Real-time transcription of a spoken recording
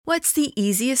What's the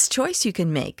easiest choice you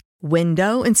can make?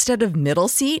 Window instead of middle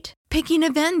seat? Picking a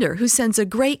vendor who sends a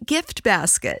great gift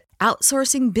basket?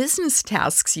 Outsourcing business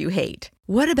tasks you hate?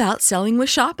 What about selling with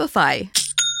Shopify?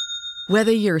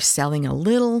 Whether you're selling a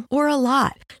little or a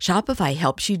lot, Shopify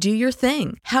helps you do your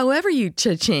thing, however you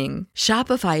cha-ching.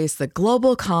 Shopify is the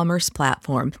global commerce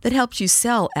platform that helps you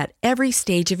sell at every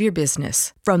stage of your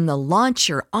business. From the launch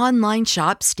your online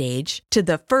shop stage to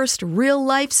the first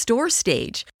real-life store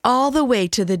stage, all the way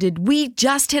to the did we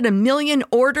just hit a million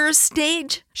orders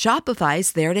stage.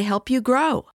 Shopify's there to help you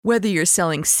grow. Whether you're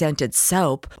selling scented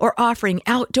soap or offering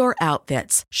outdoor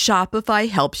outfits, Shopify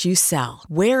helps you sell.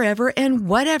 Wherever and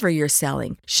whatever you're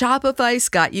selling, Shopify's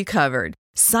got you covered.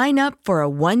 Sign up for a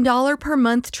 $1 per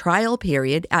month trial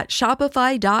period at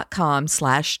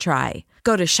shopify.com/try.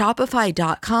 Go to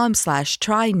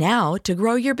shopify.com/try now to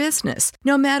grow your business,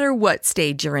 no matter what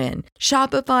stage you're in.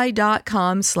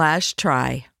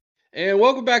 Shopify.com/try. And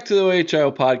welcome back to the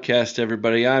OHIO podcast,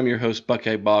 everybody. I'm your host,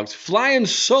 Buckeye Boggs, flying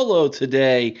solo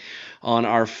today on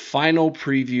our final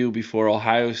preview before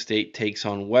Ohio State takes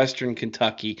on Western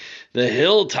Kentucky, the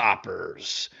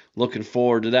Hilltoppers. Looking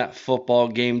forward to that football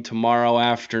game tomorrow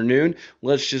afternoon.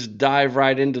 Let's just dive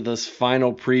right into this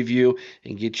final preview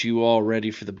and get you all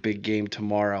ready for the big game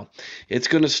tomorrow. It's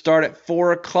going to start at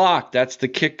 4 o'clock. That's the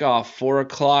kickoff, 4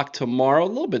 o'clock tomorrow. A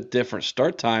little bit different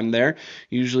start time there.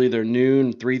 Usually they're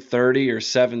noon, 3:30 or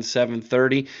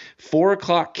 7:30. 4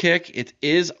 o'clock kick. It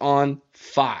is on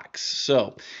Fox.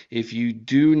 So if you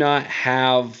do not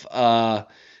have,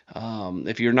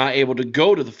 if you're not able to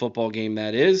go to the football game,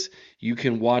 that is, you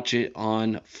can watch it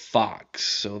on Fox.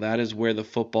 So that is where the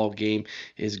football game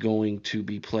is going to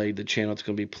be played, the channel it's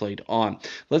going to be played on.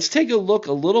 Let's take a look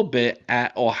a little bit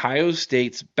at Ohio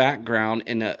State's background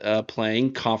in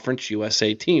playing Conference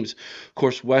USA teams. Of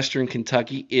course, Western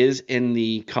Kentucky is in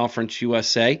the Conference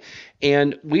USA,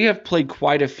 and we have played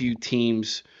quite a few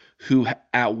teams who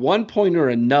at one point or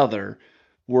another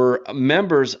were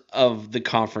members of the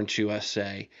Conference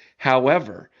USA.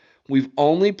 However, we've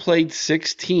only played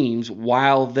 6 teams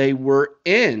while they were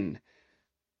in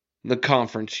the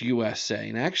Conference USA.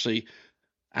 And actually,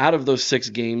 out of those 6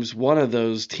 games, one of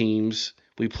those teams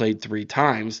we played 3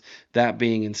 times, that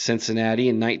being in Cincinnati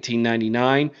in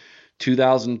 1999,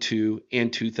 2002,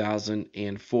 and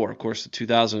 2004. Of course, the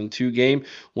 2002 game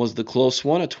was the close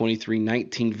one, a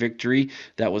 23-19 victory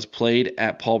that was played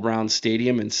at Paul Brown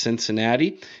Stadium in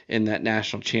Cincinnati in that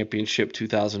national championship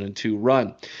 2002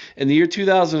 run. In the year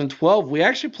 2012, we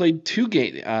actually played two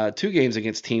games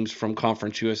against teams from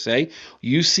Conference USA,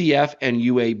 UCF and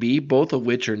UAB, both of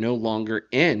which are no longer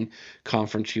in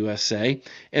Conference USA.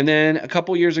 And then a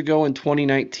couple years ago in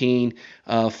 2019,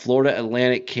 Florida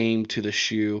Atlantic came to the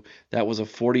shoe. That was a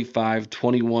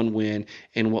 45-21 win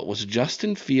in what was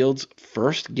Justin Fields'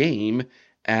 first game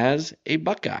as a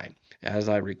Buckeye, as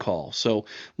I recall. So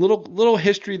little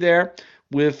history there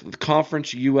with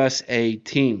Conference USA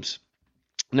teams.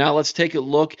 Now let's take a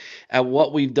look at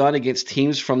what we've done against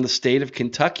teams from the state of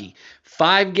Kentucky.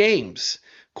 5 games.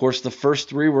 Of course, the first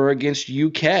 3 were against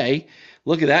UK.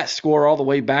 Look at that score all the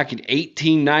way back in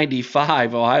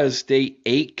 1895. Ohio State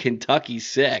 8, Kentucky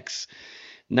 6.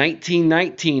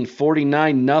 1919,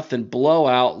 49-0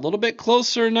 blowout. A little bit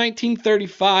closer,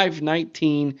 1935,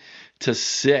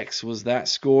 19-6 was that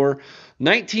score.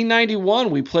 1991,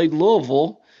 we played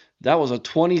Louisville. That was a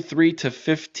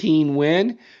 23-15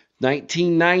 win.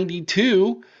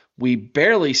 1992, we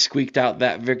barely squeaked out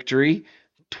that victory.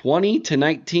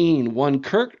 20-19, one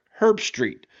Kirk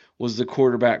Herbstreit was the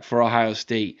quarterback for Ohio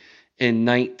State in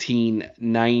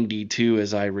 1992,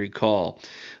 as I recall.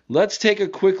 Let's take a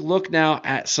quick look now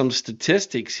at some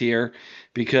statistics here,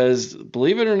 because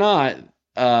believe it or not,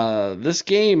 this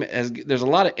game there's a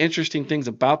lot of interesting things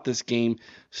about this game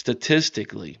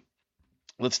statistically.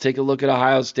 Let's take a look at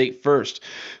Ohio State first.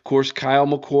 Of course, Kyle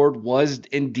McCord was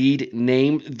indeed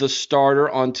named the starter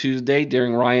on Tuesday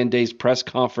during Ryan Day's press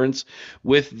conference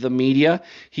with the media.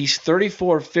 He's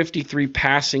 34-53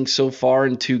 passing so far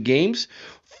in 2 games,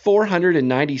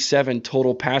 497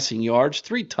 total passing yards,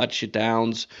 3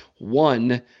 touchdowns,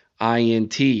 1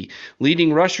 INT.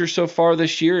 Leading rusher so far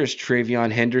this year is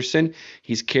Travion Henderson.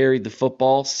 He's carried the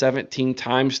football 17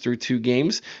 times through 2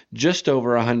 games, just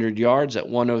over 100 yards at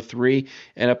 103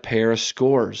 and a pair of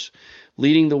scores.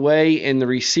 Leading the way in the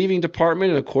receiving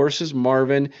department, of course, is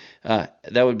Marvin. That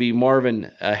would be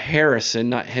Marvin Harrison,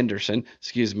 not Henderson,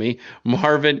 excuse me.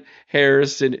 Marvin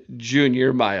Harrison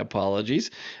Jr., my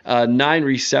apologies. 9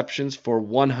 receptions for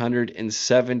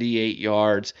 178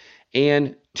 yards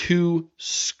and 2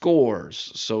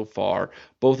 scores so far,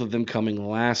 both of them coming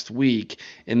last week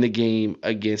in the game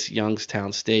against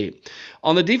Youngstown State.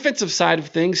 On the defensive side of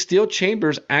things, Steele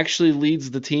Chambers actually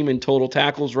leads the team in total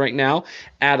tackles right now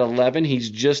at 11. He's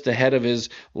just ahead of his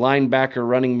linebacker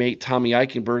running mate Tommy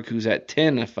Eichenberg, who's at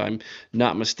 10, if I'm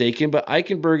not mistaken. But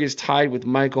Eichenberg is tied with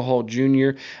Michael Hall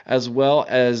Jr., as well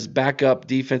as backup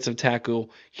defensive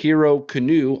tackle Hero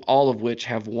Canoe, all of which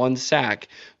have 1 sack.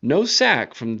 No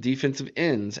sack from the defensive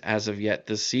ends as of yet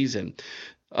this season.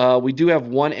 We do have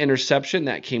 1 interception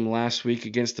that came last week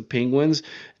against the Penguins.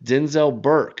 Denzel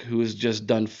Burke, who has just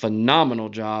done phenomenal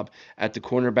job at the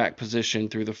cornerback position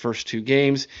through the first 2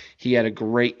 games. He had a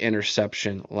great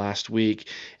interception last week.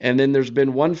 And then there's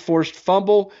been 1 forced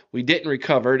fumble. We didn't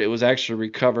recover it. It was actually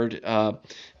recovered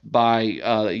by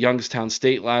Youngstown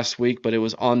State last week, but it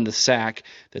was on the sack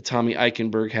that Tommy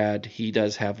Eichenberg had. He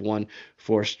does have 1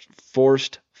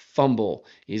 forced fumble.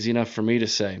 Easy enough for me to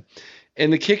say. In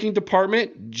the kicking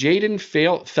department, Jaden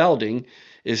Felding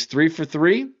is 3 for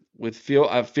 3 with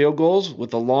field goals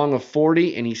with a long of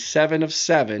 40, and he's 7 of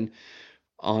 7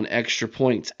 on extra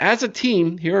points. As a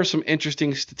team, here are some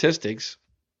interesting statistics.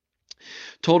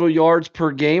 Total yards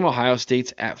per game, Ohio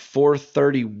State's at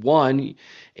 431,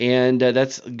 and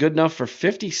that's good enough for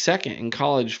 52nd in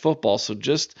college football, so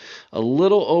just a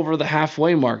little over the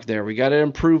halfway mark there. We got to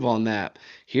improve on that.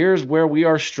 Here's where we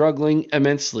are struggling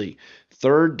immensely.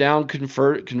 3rd down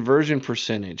conversion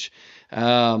percentage.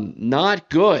 Not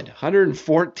good.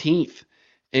 114th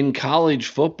in college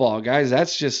football. Guys,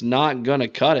 that's just not going to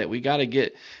cut it. We got to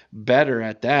get better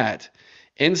at that.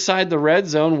 Inside the red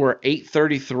zone, we're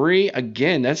 833.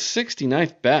 Again, that's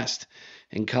 69th best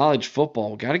in college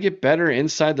football. Got to get better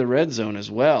inside the red zone as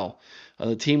well.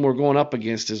 The team we're going up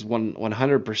against is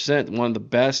 100%, one of the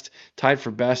best, tied for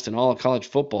best in all of college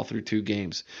football through 2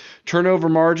 games. Turnover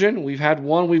margin, we've had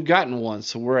 1, we've gotten 1,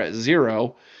 so we're at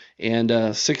 0 and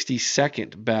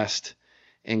 62nd best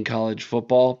in college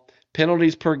football.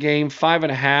 Penalties per game,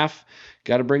 5.5.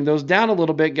 Got to bring those down a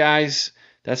little bit, guys.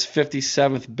 That's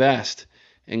 57th best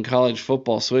in college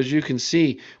football. So as you can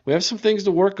see, we have some things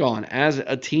to work on as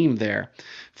a team there.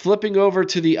 Flipping over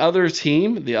to the other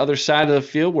team, the other side of the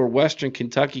field where Western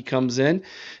Kentucky comes in.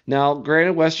 Now,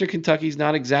 granted, Western Kentucky's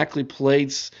not exactly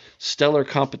played stellar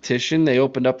competition. They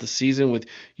opened up the season with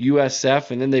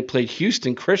USF, and then they played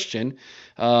Houston Christian,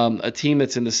 a team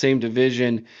that's in the same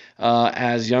division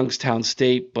as Youngstown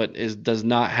State, but does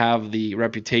not have the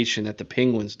reputation that the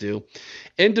Penguins do.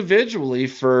 Individually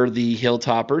for the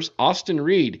Hilltoppers, Austin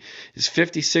Reed is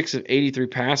 56 of 83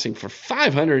 passing for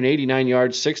 589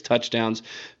 yards, 6 touchdowns,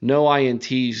 no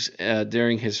INTs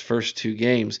during his first 2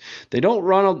 games. They don't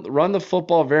run the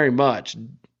football very much.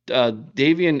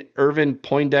 Davian Irvin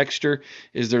Poindexter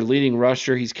is their leading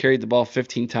rusher. He's carried the ball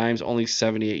 15 times, only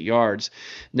 78 yards.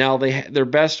 Now, their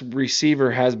best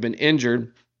receiver has been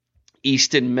injured.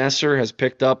 Easton Messer has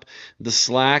picked up the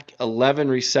slack, 11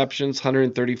 receptions,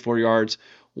 134 yards,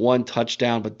 1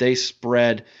 touchdown, but they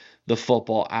spread the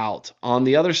football out. On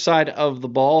the other side of the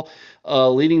ball,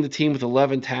 leading the team with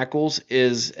 11 tackles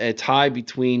is a tie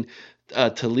between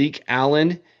Talik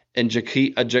Allen and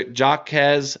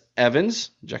Jaquez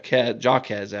Evans.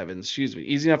 Jaquez Evans, excuse me.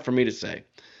 Easy enough for me to say.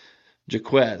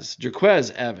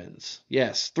 Jaquez Evans.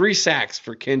 Yes, 3 sacks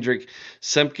for Kendrick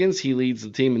Simpkins. He leads the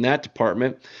team in that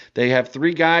department. They have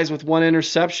 3 guys with 1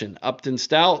 interception. Upton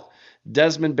Stout,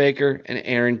 Desmond Baker, and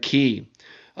Aaron Key.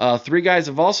 3 guys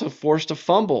have also forced a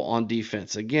fumble on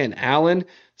defense. Again, Allen,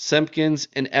 Simpkins,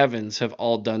 and Evans have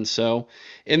all done so.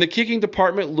 In the kicking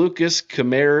department, Lucas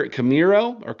Camiro,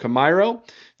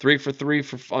 3 for 3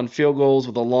 on field goals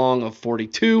with a long of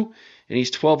 42, and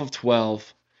he's 12 of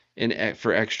 12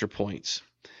 for extra points.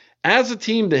 As a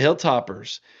team, the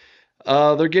Hilltoppers,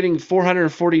 they're getting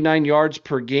 449 yards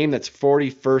per game. That's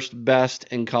 41st best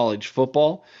in college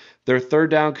football. Their 3rd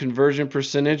down conversion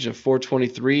percentage of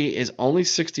 423 is only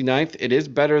 69th. It is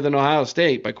better than Ohio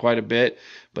State by quite a bit,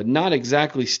 but not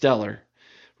exactly stellar.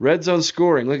 Red zone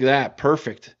scoring, look at that,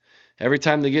 perfect. Every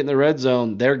time they get in the red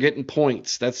zone, they're getting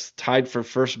points. That's tied for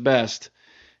first best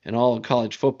in all of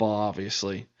college football,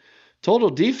 obviously. Total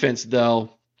defense,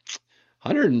 though,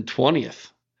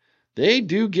 120th. They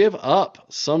do give up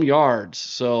some yards.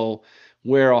 So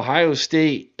where Ohio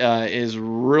State is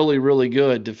really, really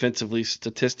good defensively,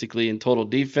 statistically, in total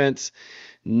defense,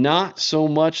 not so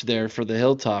much there for the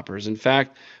Hilltoppers. In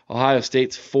fact, Ohio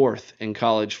State's 4th in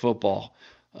college football,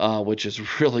 which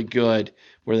is really good,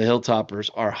 where the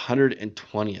Hilltoppers are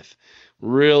 120th.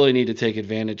 Really need to take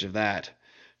advantage of that.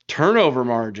 Turnover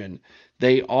margin.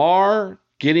 They are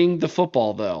getting the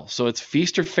football, though, so it's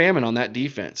feast or famine on that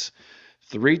defense.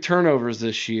 3 turnovers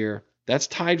this year, That's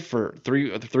tied for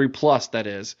three plus, that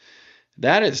is.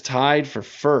 That is tied for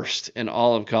first in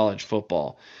all of college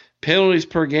football. Penalties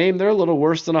per game, they're a little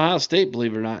worse than Ohio State,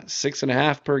 believe it or not.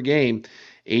 6.5 per game.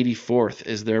 84th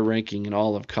is their ranking in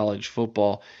all of college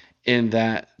football in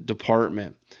that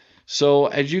department. So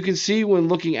as you can see when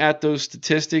looking at those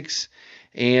statistics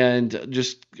and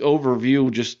just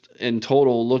overview, just in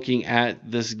total looking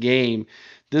at this game,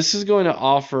 this is going to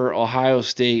offer Ohio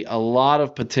State a lot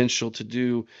of potential to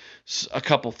do a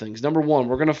couple things. Number one,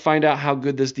 we're going to find out how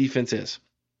good this defense is.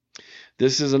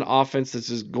 This is an offense that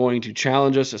is going to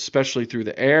challenge us, especially through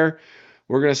the air.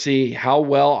 We're going to see how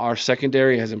well our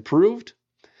secondary has improved,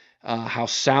 how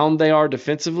sound they are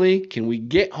defensively. Can we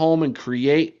get home and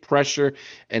create pressure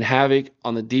and havoc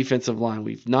on the defensive line?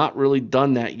 We've not really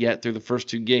done that yet through the first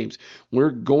two games.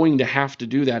 We're going to have to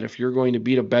do that if you're going to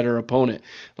beat a better opponent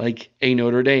like a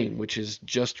Notre Dame, which is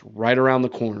just right around the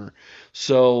corner.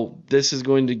 So this is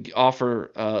going to offer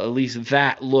at least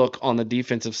that look on the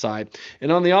defensive side.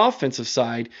 And on the offensive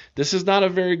side, this is not a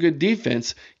very good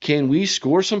defense. Can we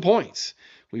score some points?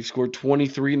 We've scored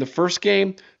 23 in the first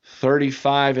game,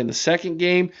 35 in the second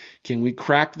game. Can we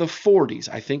crack the 40s?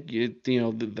 I think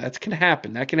that can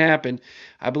happen. That can happen.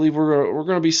 I believe we're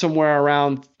going to be somewhere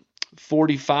around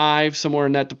 45, somewhere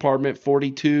in that department,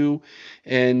 42.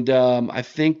 And I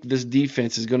think this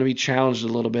defense is going to be challenged a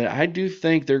little bit. I do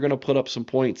think they're going to put up some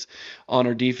points on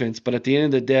our defense. But at the end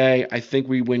of the day, I think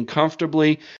we win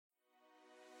comfortably.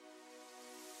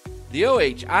 The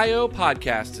OHIO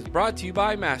podcast is brought to you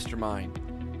by Mastermind.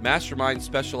 Mastermind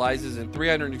specializes in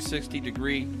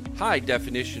 360-degree,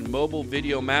 high-definition mobile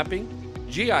video mapping,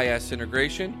 GIS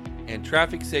integration, and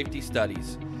traffic safety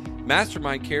studies.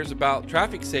 Mastermind cares about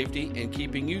traffic safety and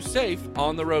keeping you safe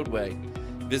on the roadway.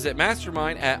 Visit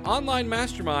Mastermind at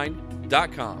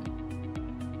onlinemastermind.com.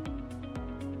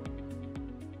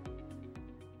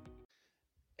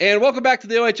 And welcome back to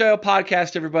the OHIO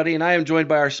podcast, everybody. And I am joined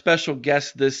by our special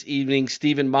guest this evening,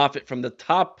 Stephen Moffitt from the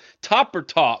Topper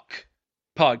Talk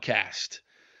podcast,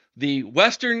 the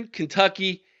Western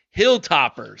Kentucky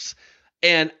Hilltoppers.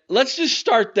 And let's just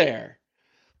start there.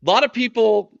 A lot of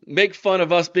people make fun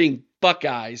of us being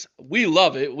Buckeyes. We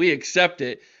love it. We accept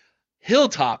it.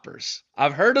 Hilltoppers.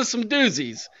 I've heard of some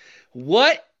doozies.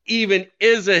 What even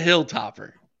is a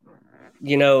Hilltopper?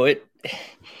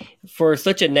 For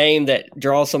such a name that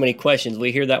draws so many questions,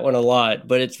 we hear that one a lot,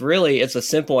 but it's a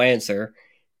simple answer.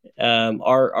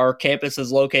 Our campus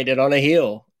is located on a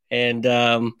hill. And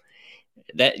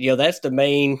that's the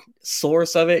main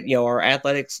source of it. Our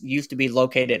athletics used to be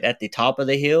located at the top of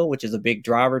the hill, which is a big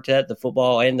driver to that. The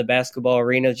football and the basketball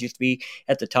arenas used to be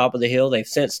at the top of the hill. They've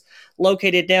since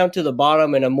located down to the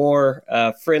bottom in a more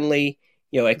friendly,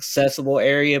 accessible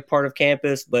area part of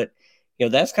campus. But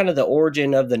that's kind of the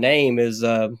origin of the name, is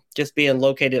just being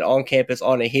located on campus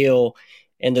on a hill.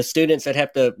 And the students that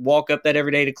have to walk up that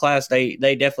every day to class, they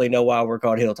definitely know why we're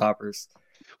called Hilltoppers.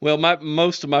 Well,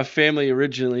 most of my family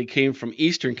originally came from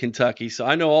Eastern Kentucky, so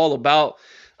I know all about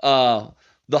the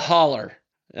holler.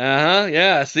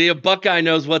 Yeah. See, a Buckeye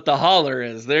knows what the holler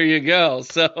is. There you go.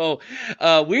 So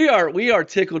we are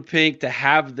tickled pink to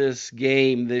have this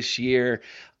game this year.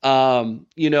 When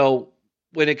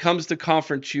it comes to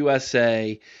Conference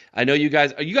USA, I know you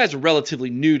guys are relatively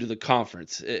new to the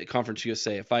Conference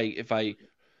USA. If I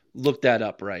look that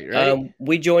up right?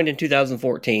 We joined in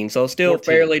 2014, so still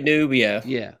fairly new, but yeah.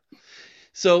 Yeah.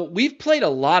 So we've played a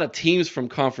lot of teams from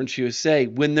Conference USA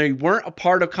when they weren't a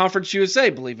part of Conference USA,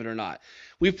 believe it or not.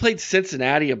 We've played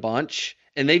Cincinnati a bunch,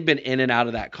 and they've been in and out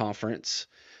of that conference.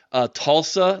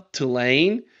 Tulsa,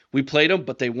 Tulane, we played them,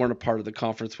 but they weren't a part of the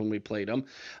conference when we played them.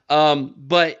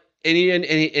 But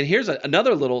here's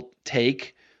another little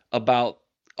take about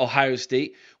Ohio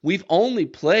State. We've only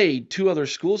played two other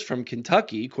schools from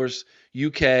Kentucky, of course,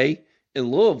 UK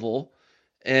and Louisville,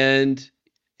 and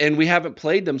we haven't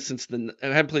played them I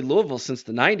haven't played Louisville since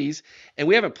the 90s, and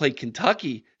we haven't played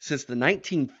Kentucky since the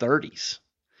 1930s.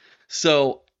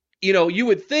 So, you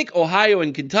would think Ohio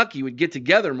and Kentucky would get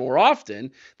together more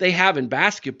often. They have in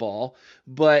basketball,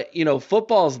 but,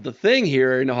 football is the thing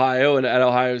here in Ohio and at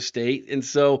Ohio State. And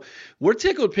so we're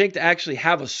tickled pink to actually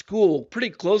have a school pretty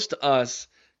close to us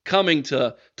coming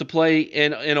to play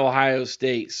in Ohio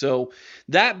State. So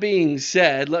that being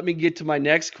said, let me get to my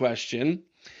next question.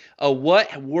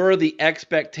 What were the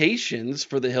expectations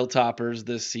for the Hilltoppers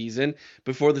this season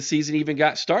before the season even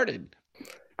got started?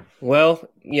 Well,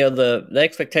 the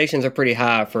expectations are pretty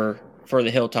high for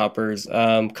the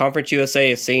Hilltoppers. Conference USA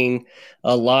has seen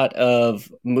a lot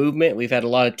of movement. We've had a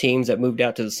lot of teams that moved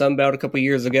out to the Sun Belt a couple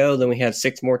years ago. Then we had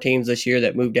 6 more teams this year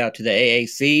that moved out to the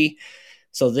AAC.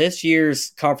 So this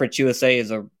year's Conference USA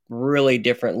is a really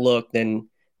different look than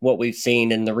what we've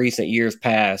seen in the recent years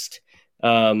past.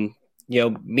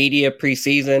 Media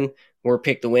preseason, we're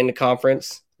picked to win the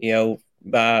conference,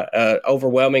 by an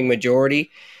overwhelming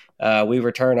majority. We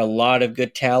return a lot of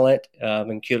good talent,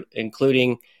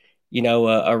 including,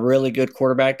 a really good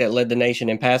quarterback that led the nation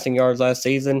in passing yards last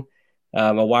season.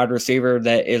 A wide receiver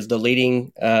that is the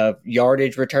leading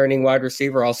yardage returning wide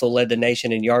receiver, also led the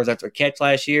nation in yards after catch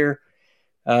last year.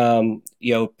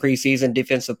 Preseason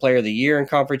defensive player of the year in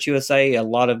Conference USA, a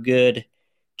lot of good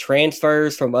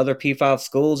transfers from other P5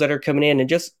 schools that are coming in, and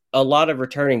just a lot of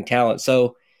returning talent.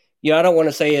 So, I don't want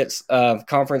to say it's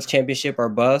conference championship or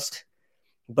bust,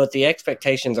 but the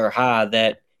expectations are high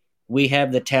that we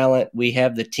have the talent, we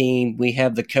have the team, we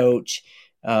have the coach.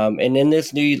 And in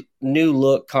this new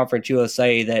look Conference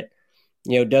USA that,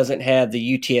 doesn't have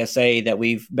the UTSA that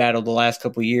we've battled the last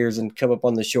couple of years and come up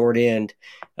on the short end,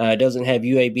 doesn't have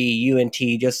UAB,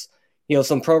 UNT, just,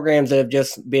 some programs that have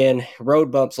just been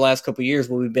road bumps the last couple of years,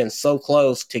 but we've been so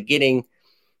close to getting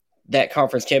that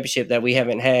conference championship that we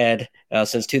haven't had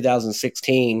since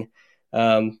 2016.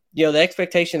 The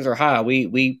expectations are high.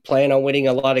 We plan on winning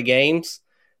a lot of games.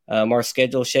 Our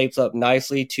schedule shapes up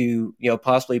nicely to,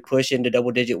 possibly push into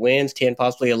double-digit wins, 10,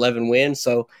 possibly 11 wins.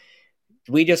 So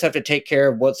we just have to take care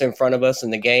of what's in front of us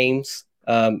in the games,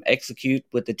 execute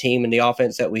with the team and the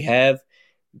offense that we have,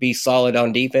 be solid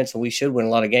on defense, and we should win a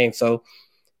lot of games. So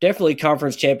definitely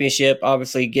conference championship,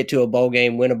 obviously get to a bowl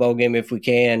game, win a bowl game if we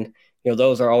can.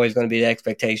 Those are always going to be the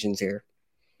expectations here.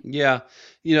 Yeah.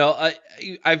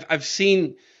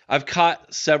 I've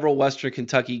caught several Western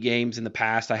Kentucky games in the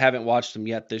past. I haven't watched them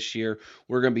yet this year.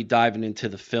 We're going to be diving into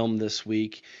the film this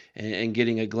week and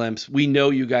getting a glimpse. We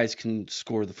know you guys can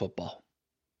score the football.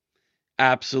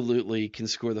 Absolutely can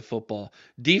score the football.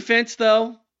 Defense,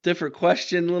 though, different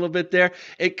question a little bit there.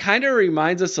 It kind of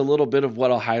reminds us a little bit of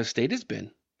what Ohio State has been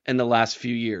in the last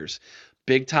few years.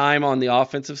 Big time on the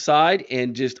offensive side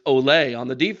and just ole on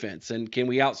the defense. And can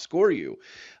we outscore you?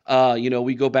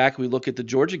 We go back, we look at the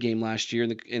Georgia game last year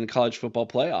in the college football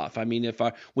playoff. I mean, if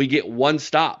we get one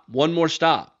more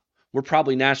stop, we're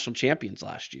probably national champions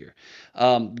last year,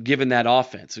 given that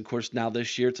offense. Of course, now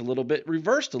this year it's a little bit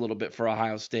reversed a little bit for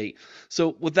Ohio State.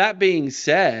 So with that being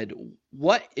said,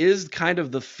 what is kind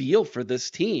of the feel for this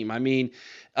team? I mean,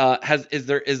 is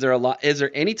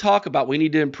there any talk about we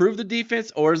need to improve the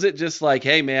defense, or is it just like,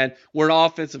 hey man, we're an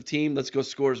offensive team, let's go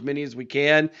score as many as we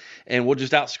can and we'll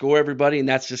just outscore everybody, and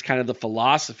that's just kind of the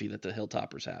philosophy that the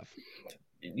Hilltoppers have?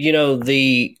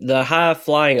 The high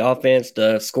flying offense,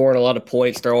 the scoring a lot of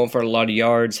points, throwing for a lot of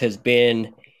yards has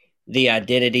been the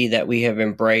identity that we have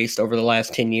embraced over the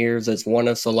last 10 years. It's won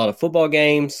us a lot of football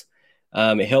games.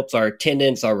 It helps our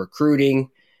attendance, our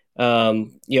recruiting. 4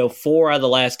 out of the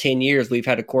last 10 years, we've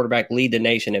had a quarterback lead the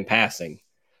nation in passing.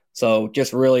 So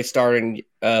just really starting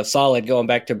solid, going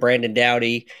back to Brandon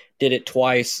Dowdy, did it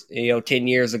twice, 10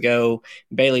 years ago.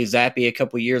 Bailey Zappi a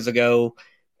couple years ago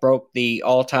broke the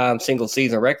all-time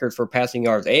single-season record for passing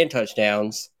yards and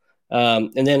touchdowns.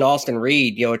 And then Austin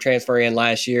Reed, a transfer in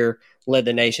last year, led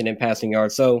the nation in passing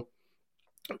yards. So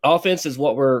offense is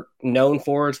what we're known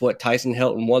for. It's what Tyson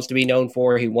Helton wants to be known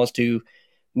for. He wants to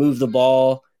move the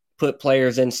ball, put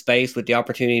players in space with the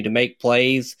opportunity to make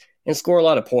plays, and score a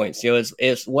lot of points.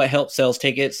 It's what helps sell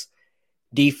tickets.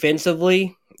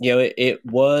 Defensively, it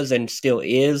was and still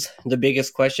is the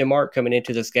biggest question mark coming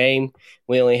into this game.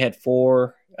 We only had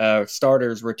 4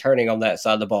 starters returning on that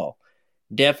side of the ball.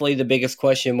 Definitely the biggest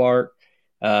question mark.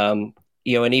 And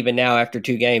even now after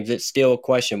 2 games, it's still a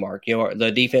question mark.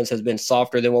 The defense has been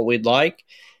softer than what we'd like.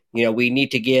 We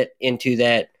need to get into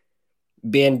that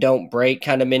bend, don't break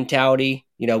kind of mentality.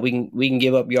 We can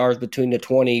give up yards between the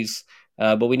 20s,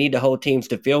 but we need to hold teams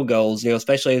to field goals,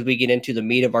 especially as we get into the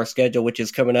meat of our schedule, which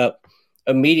is coming up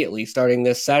immediately starting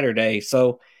this Saturday.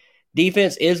 So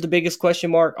defense is the biggest question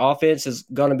mark. Offense is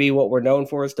going to be what we're known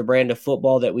for. It's the brand of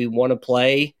football that we want to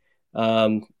play.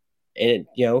 And,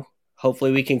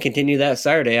 hopefully we can continue that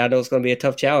Saturday. I know it's going to be a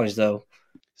tough challenge, though.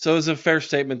 So is it a fair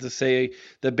statement to say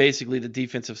that basically the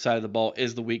defensive side of the ball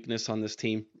is the weakness on this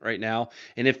team right now?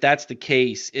 And if that's the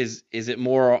case, is it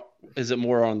more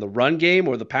on the run game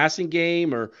or the passing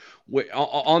game, or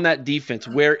on that defense,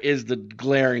 where is the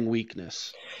glaring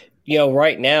weakness?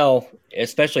 Right now,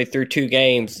 especially through 2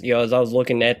 games, as I was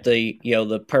looking at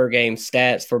the per game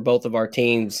stats for both of our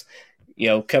teams,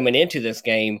 coming into this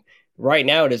game, right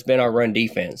now it has been our run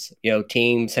defense.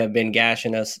 Teams have been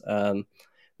gashing us.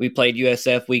 We played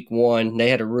USF week 1. They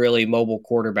had a really mobile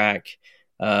quarterback,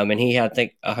 and he had, I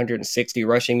think, 160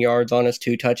 rushing yards on us,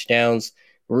 2 touchdowns.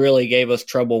 Really gave us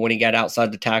trouble when he got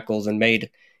outside the tackles and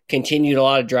continued a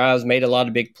lot of drives, made a lot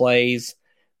of big plays.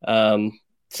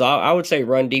 So I would say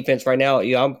run defense right now.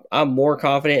 I'm more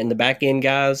confident in the back end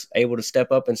guys able to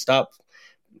step up and stop,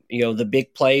 the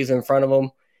big plays in front of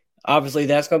them. Obviously,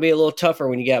 that's going to be a little tougher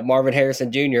when you got Marvin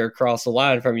Harrison Jr. across the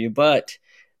line from you. But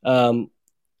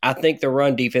I think the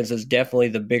run defense is definitely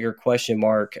the bigger question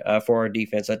mark for our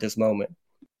defense at this moment.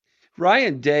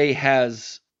 Ryan Day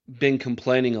has been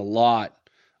complaining a lot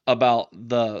about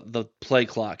the play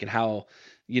clock and how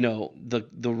the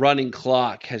running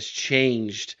clock has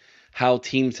changed how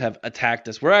teams have attacked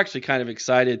us. We're actually kind of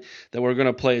excited that we're going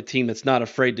to play a team that's not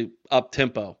afraid to up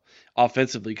tempo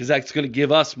offensively, because that's going to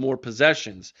give us more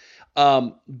possessions.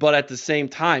 But at the same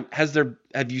time,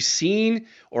 have you seen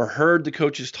or heard the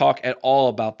coaches talk at all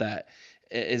about that?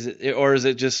 Is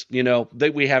it just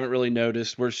that we haven't really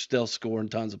noticed? We're still scoring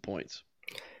tons of points.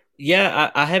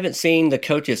 Yeah, I haven't seen the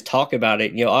coaches talk about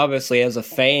it. Obviously as a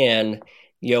fan,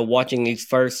 watching these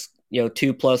first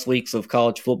 2+ weeks of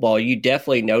college football, you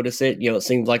definitely notice it. It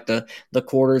seems like the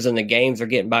quarters and the games are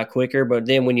getting by quicker, but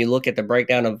then when you look at the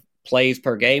breakdown of plays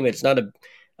per game, it's not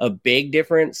a big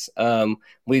difference.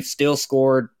 We've still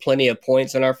scored plenty of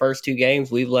points in our first 2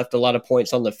 games. We've left a lot of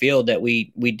points on the field that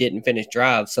we didn't finish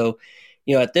drives. So,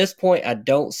 at this point, I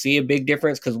don't see a big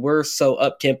difference because we're so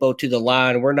up tempo to the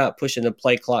line. We're not pushing the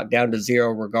play clock down to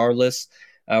 0 regardless.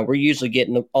 We're usually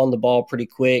getting on the ball pretty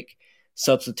quick.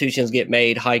 Substitutions get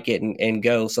made, hike it, and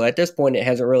go. So at this point, it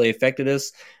hasn't really affected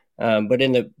us. But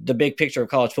in the big picture of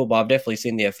college football, I've definitely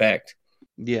seen the effect.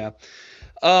 Yeah.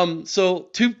 So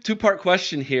two-part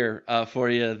question here for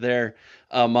you there,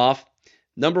 Moff.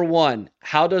 Number 1,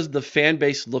 how does the fan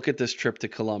base look at this trip to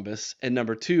Columbus? And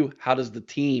number 2, how does the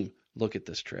team look at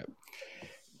this trip?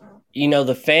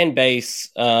 The fan base,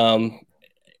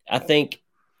 I think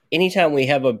anytime we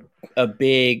have a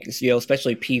big,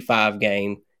 especially P5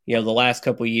 game, the last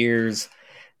couple of years,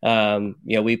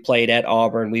 we played at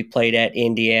Auburn, we played at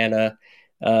Indiana.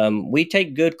 We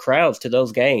take good crowds to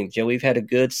those games. We've had a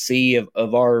good sea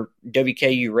of our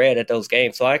WKU Red at those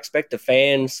games. So I expect the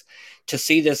fans to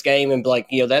see this game and be like,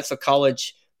 that's a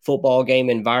college football game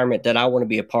environment that I want to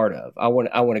be a part of. I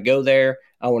want to go there.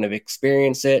 I want to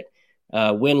experience it.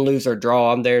 Win, lose, or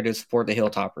draw, I'm there to support the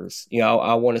Hilltoppers.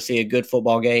 I want to see a good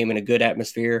football game and a good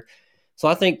atmosphere. So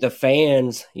I think the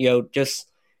fans, just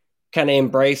kind of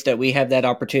embrace that we have that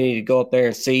opportunity to go up there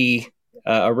and see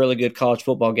a really good college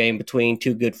football game between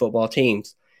 2 good football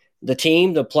teams. The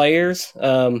team, the players,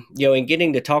 and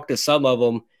getting to talk to some of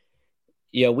them,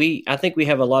 I think we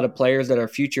have a lot of players that are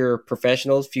future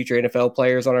professionals, future NFL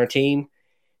players on our team.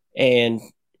 And,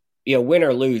 win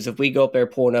or lose, if we go up there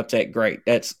pulling upset, great.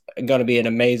 That's going to be an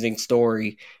amazing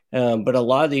story. But a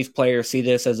lot of these players see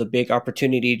this as a big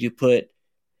opportunity to put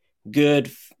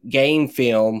good game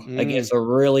film against a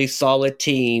really solid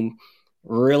team,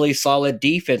 really solid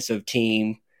defensive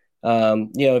team.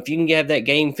 If you can have that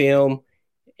game film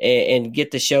and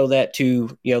get to show that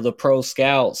to, the pro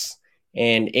scouts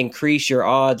and increase your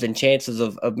odds and chances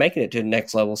of making it to the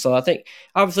next level. So I think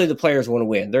obviously the players want to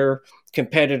win. They're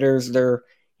competitors. They're,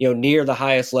 near the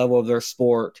highest level of their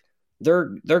sport.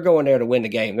 They're going there to win the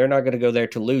game. They're not going to go there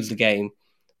to lose the game,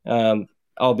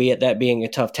 albeit that being a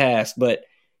tough task. But,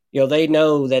 they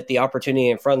know that the opportunity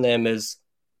in front of them is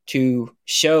to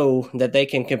show that they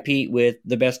can compete with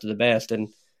the best of the best, and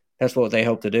that's what they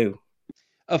hope to do.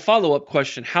 A follow-up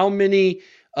question. How many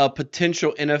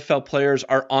potential NFL players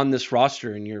are on this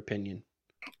roster, in your opinion?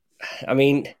 I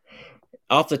mean,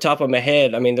 off the top of my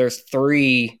head, there's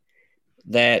 3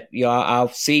 that I'll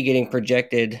see getting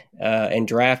projected and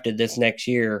drafted this next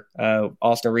year.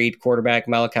 Austin Reed, quarterback;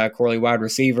 Malachi Corley, wide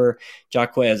receiver;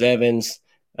 Jaquez Evans,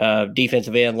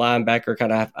 defensive end, linebacker,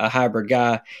 kind of a hybrid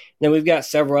guy. And then we've got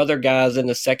several other guys in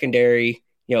the secondary,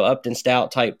 Upton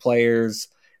Stout type players,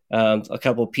 a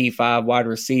couple of P5 wide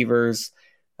receivers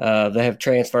that have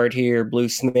transferred here: Blue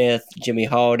Smith, Jimmy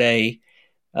Holiday,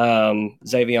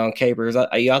 Xavion Capers.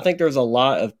 I think there's a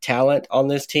lot of talent on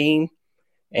this team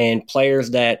and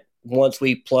players that once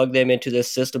we plug them into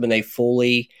this system and they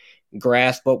fully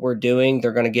grasp what we're doing,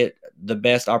 they're going to get the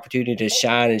best opportunity to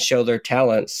shine and show their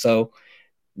talents. So,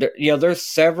 there's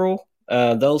several.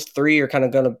 Those 3 are kind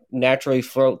of going to naturally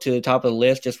float to the top of the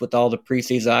list just with all the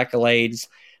preseason accolades,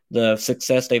 the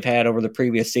success they've had over the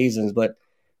previous seasons. But,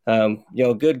 a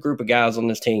good group of guys on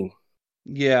this team.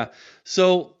 Yeah.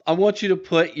 So I want you to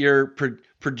put your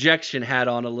projection hat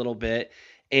on a little bit.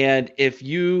 And if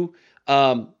you,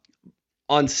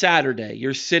 on Saturday,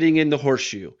 you're sitting in the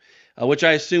Horseshoe, which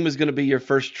I assume is going to be your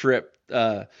first trip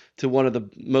to one of the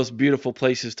most beautiful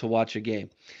places to watch a game.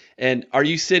 And are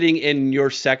you sitting in your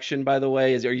section, by the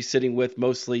way? Are you sitting with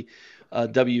mostly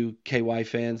WKY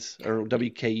fans or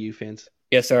WKU fans?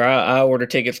 Yes, sir. I order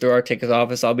tickets through our tickets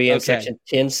office. I'll be in section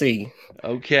 10C.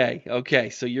 Okay.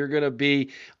 So you're going to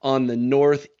be on the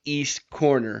northeast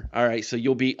corner. All right. So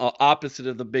you'll be opposite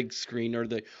of the big screen, or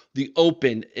the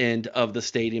open end of the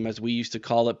stadium, as we used to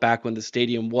call it back when the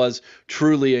stadium was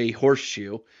truly a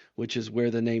horseshoe, which is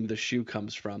where the name the shoe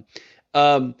comes from.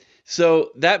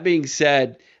 So that being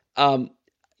said,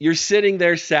 you're sitting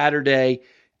there Saturday.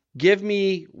 Give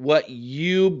me what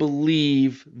you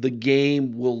believe the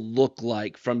game will look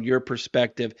like from your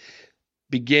perspective,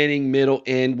 beginning, middle,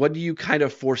 end. What do you kind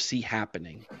of foresee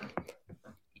happening?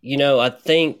 I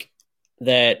think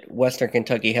that Western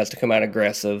Kentucky has to come out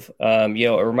aggressive.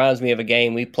 It reminds me of a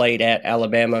game we played at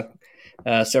Alabama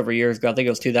several years ago. I think it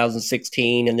was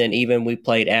 2016, and then even we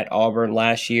played at Auburn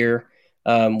last year.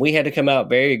 We had to come out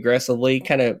very aggressively,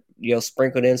 kind of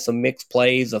sprinkled in some mixed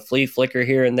plays, a flea flicker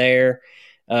here and there.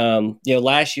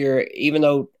 Last year, even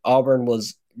though Auburn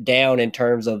was down in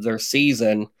terms of their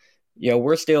season,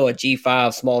 we're still a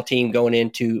G5 small team going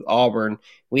into Auburn.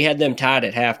 We had them tied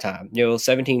at halftime,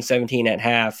 17-17 at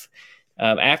half.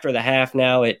 After the half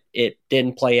now, it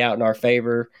didn't play out in our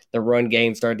favor. The run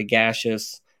game started to gash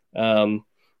us.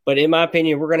 But in my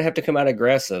opinion, we're going to have to come out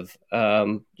aggressive.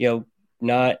 We're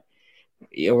not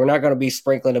going to be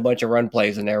sprinkling a bunch of run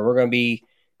plays in there. We're going to be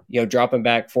dropping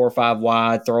back 4 or 5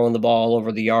 wide, throwing the ball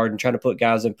over the yard and trying to put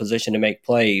guys in position to make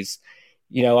plays.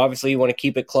 Obviously you want to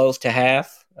keep it close to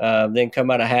half, then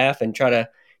come out of half and try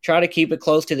to keep it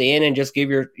close to the end and just give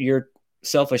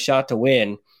yourself a shot to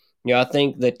win. I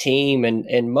think the team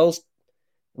and most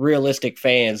realistic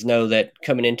fans know that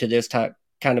coming into this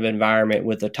kind of environment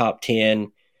with the top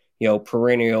 10,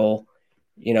 perennial,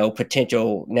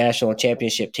 potential national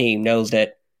championship team knows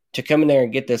that to come in there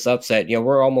and get this upset,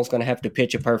 we're almost going to have to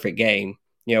pitch a perfect game.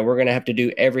 We're going to have to do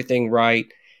everything right,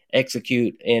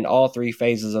 execute in all 3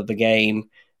 phases of the game,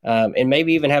 and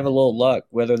maybe even have a little luck,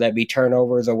 whether that be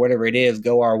turnovers or whatever it is,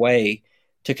 go our way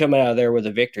to come out of there with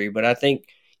a victory. But I think,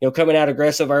 coming out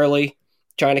aggressive early,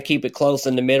 trying to keep it close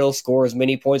in the middle, score as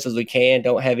many points as we can,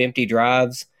 don't have empty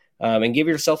drives, and give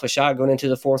yourself a shot going into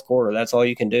the fourth quarter. That's all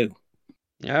you can do.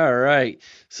 All right.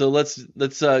 So let's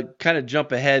kind of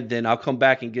jump ahead then. I'll come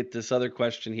back and get this other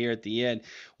question here at the end.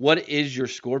 What is your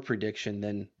score prediction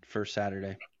then for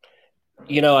Saturday?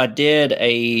 I did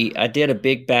a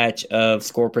big batch of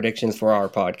score predictions for our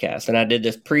podcast, and I did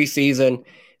this preseason.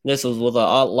 This was with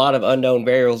a lot of unknown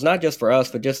variables, not just for us,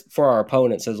 but just for our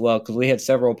opponents as well, because we had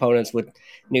several opponents with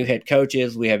new head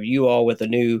coaches. We have you all with a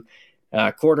new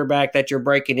quarterback that you're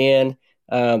breaking in.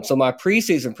 So my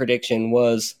preseason prediction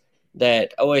was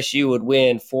that OSU would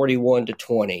win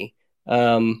 41-20.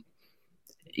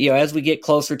 As we get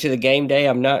closer to the game day,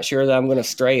 I'm not sure that I'm going to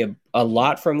stray a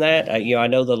lot from that. I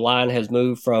know the line has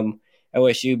moved from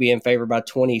OSU being favored by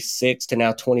 26 to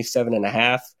now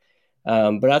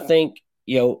 27.5. But I think,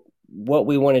 what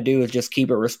we want to do is just keep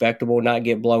it respectable, not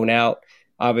get blown out,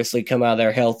 obviously come out of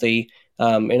there healthy.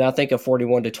 And I think a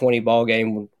 41-20 ball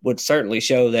game would certainly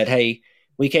show that, hey,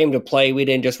 we came to play. We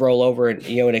didn't just roll over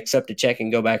and accept a check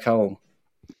and go back home.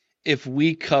 If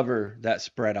we cover that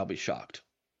spread, I'll be shocked.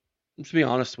 Let's be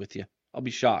honest with you. I'll be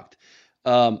shocked.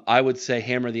 I would say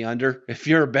hammer the under. If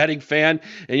you're a betting fan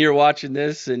and you're watching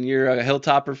this and you're a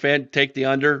Hilltopper fan, take the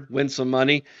under, win some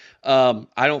money. I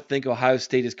don't think Ohio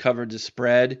State has covered the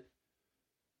spread.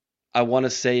 I want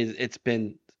to say it's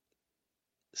been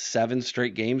 7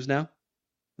 straight games now.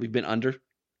 We've been under.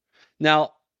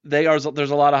 Now, there's a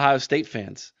lot of Ohio State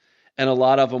fans, and a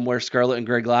lot of them wear scarlet and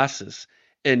gray glasses,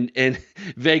 and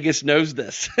Vegas knows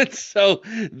this. So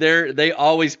they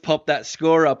always pump that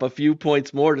score up a few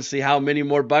points more to see how many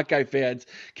more Buckeye fans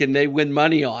can they win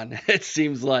money on, it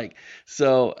seems like.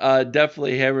 So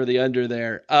definitely hammer the under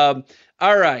there. All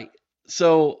right.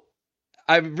 So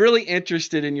I'm really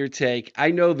interested in your take.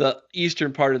 I know the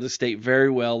eastern part of the state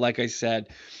very well, like I said.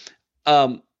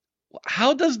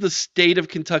 How does the state of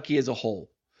Kentucky as a whole,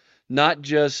 not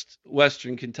just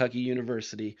Western Kentucky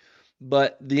University,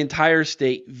 but the entire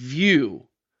state, view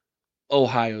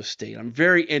Ohio State? I'm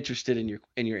very interested in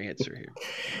your answer here.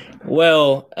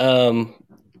 Well,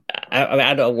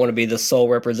 I don't want to be the sole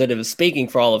representative speaking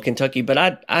for all of Kentucky, but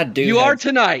I do. You are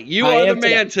tonight. You are the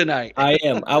man tonight. I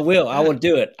am. I will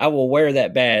do it. I will wear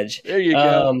that badge. There you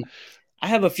go. I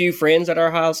have a few friends that are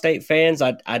Ohio State fans.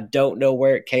 I don't know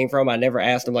where it came from. I never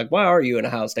asked them, why are you an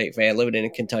Ohio State fan living in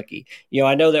Kentucky?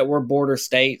 I know that we're border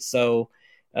states, so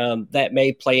that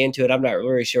may play into it. I'm not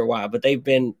really sure why, but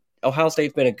Ohio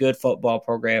State's been a good football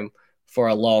program for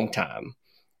a long time.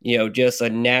 Just a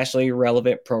nationally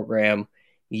relevant program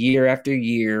year after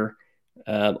year,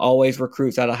 always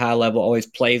recruits at a high level, always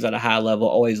plays at a high level,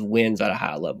 always wins at a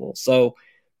high level. So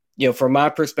from my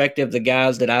perspective, the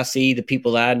guys that I see, the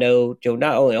people that I know,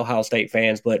 not only Ohio State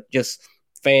fans, but just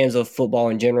fans of football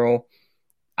in general,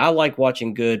 I like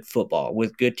watching good football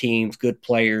with good teams, good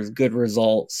players, good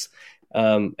results.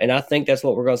 And I think that's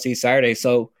what we're going to see Saturday.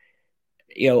 So,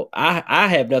 I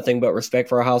have nothing but respect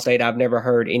for Ohio State. I've never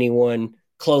heard anyone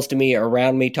close to me or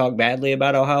around me talk badly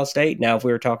about Ohio State. Now, if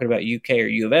we were talking about UK or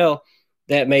U of L,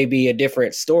 that may be a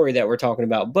different story that we're talking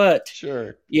about. But,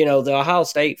 sure, the Ohio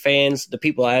State fans, the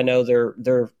people I know,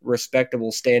 they're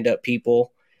respectable, stand-up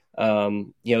people.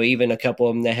 Even a couple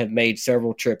of them that have made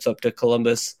several trips up to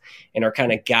Columbus and are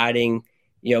kind of guiding,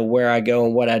 where I go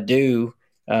and what I do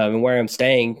and where I'm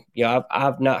staying.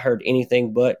 I've not heard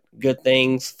anything but good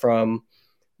things from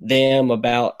them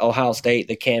about Ohio State,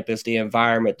 the campus, the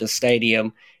environment, the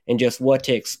stadium, and just what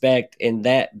to expect in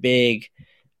that big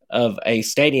of a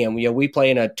stadium. We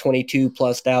play in a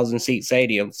 22,000+ seat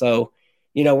stadium. So,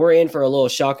 we're in for a little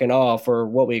shock and awe for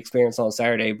what we experienced on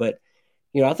Saturday. But,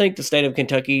 I think the state of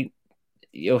Kentucky,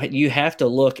 you have to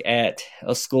look at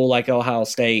a school like Ohio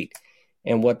State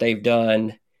and what they've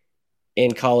done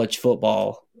in college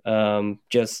football.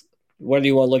 Just whether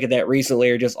you want to look at that recently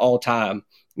or just all time,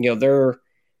 they're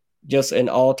just an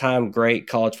all-time great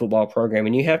college football program,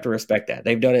 and you have to respect that.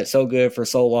 They've done it so good for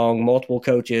so long, multiple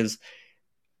coaches,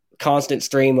 constant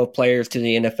stream of players to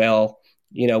the NFL,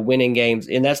 winning games,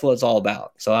 and that's what it's all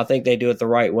about. So I think they do it the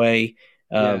right way.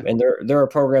 And they're a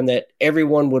program that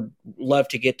everyone would love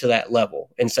to get to that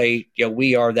level and say,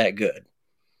 we are that good.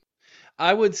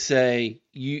 I would say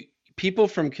people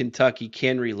from Kentucky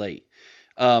can relate.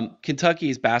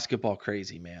 Kentucky is basketball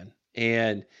crazy, man.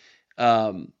 And,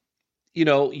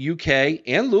 UK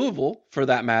and Louisville, for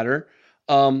that matter,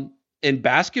 in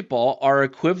basketball are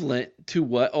equivalent to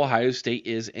what Ohio State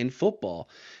is in football.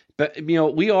 But,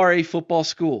 we are a football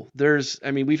school.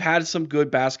 We've had some good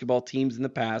basketball teams in the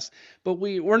past, but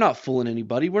we're not fooling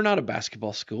anybody. We're not a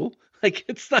basketball school.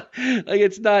 It's not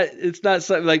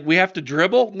something like we have to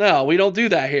dribble. No, we don't do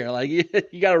that here.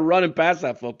 You got to run and pass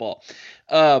that football.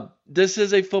 This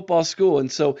is a football school. And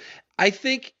so I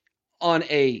think on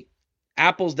a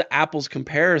apples to apples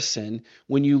comparison,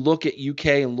 when you look at UK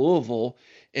and Louisville,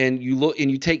 and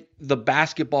you take the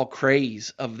basketball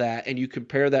craze of that and you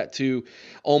compare that to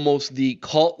almost the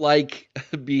cult-like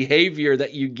behavior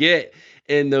that you get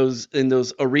in those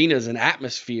arenas and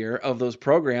atmosphere of those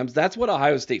programs, that's what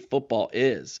Ohio State football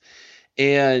is.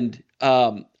 And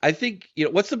I think,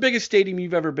 what's the biggest stadium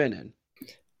you've ever been in?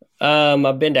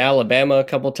 I've been to Alabama a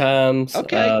couple times.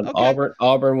 Okay.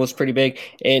 Auburn was pretty big.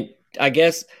 And I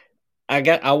guess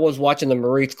I was watching the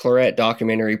Maurice Clarett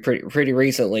documentary pretty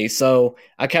recently, so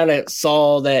I kind of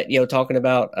saw that, talking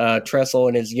about Tressel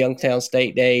and his Youngstown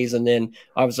State days, and then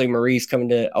obviously Maurice coming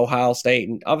to Ohio State,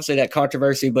 and obviously that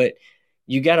controversy, but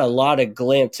you got a lot of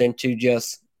glimpse into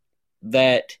just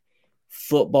that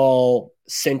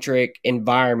football-centric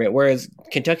environment, whereas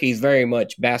Kentucky is very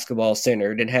much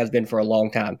basketball-centered and has been for a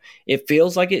long time. It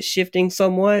feels like it's shifting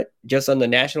somewhat just on the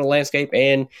national landscape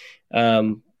and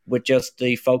with just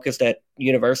the focus that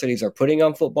universities are putting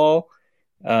on football.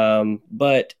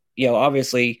 But,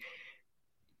 obviously,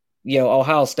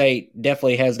 Ohio State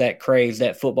definitely has that craze,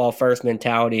 that football first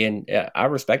mentality. And I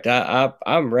respect it.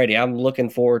 I'm ready. I'm looking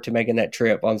forward to making that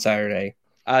trip on Saturday.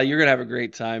 You're going to have a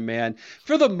great time, man.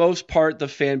 For the most part, the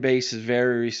fan base is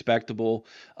very respectable.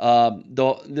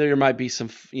 Though there might be some,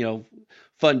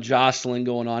 fun jostling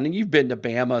going on, and you've been to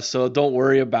Bama, so don't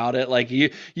worry about it.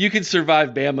 You can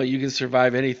survive Bama, you can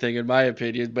survive anything, in my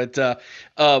opinion. But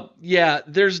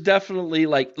there's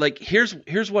definitely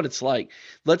here's what it's like.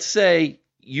 Let's say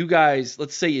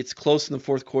it's close in the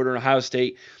fourth quarter, and Ohio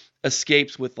State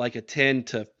escapes with a 10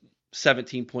 to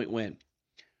 17 point win.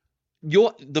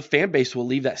 The fan base will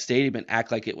leave that stadium and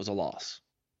act like it was a loss.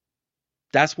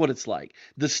 That's what it's like.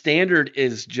 The standard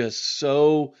is just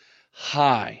so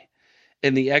high,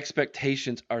 and the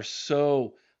expectations are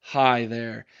so high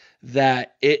there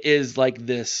that it is like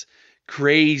this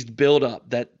crazed buildup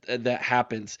that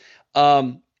happens.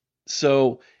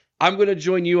 So I'm going to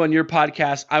join you on your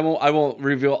podcast. I won't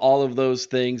reveal all of those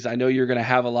things. I know you're going to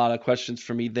have a lot of questions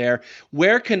for me there.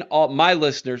 Where can all my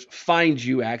listeners find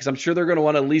you at? Because I'm sure they're going to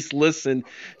want to at least listen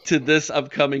to this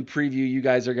upcoming preview you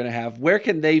guys are going to have. Where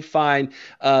can they find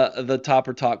the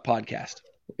Topper Talk podcast?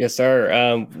 Yes,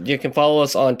 sir. You can follow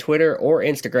us on Twitter or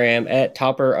Instagram at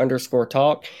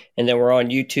Topper_Talk. And then we're on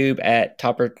YouTube at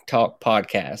Topper Talk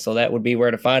Podcast. So that would be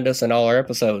where to find us in all our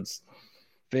episodes.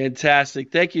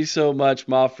 Fantastic. Thank you so much,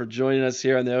 Ma, for joining us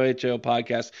here on the OHIO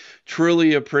podcast.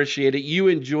 Truly appreciate it. You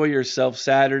enjoy yourself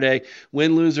Saturday.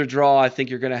 Win, lose, or draw, I think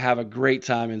you're going to have a great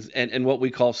time in what we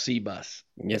call C-Bus.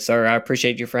 Yes, sir. I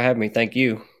appreciate you for having me. Thank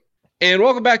you. And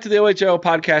welcome back to the OHIO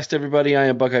podcast, everybody. I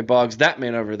am Buckeye Boggs. That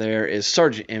man over there is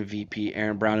Sergeant MVP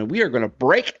Aaron Brown, and we are going to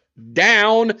break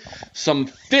down some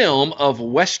film of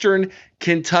Western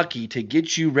Kentucky to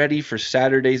get you ready for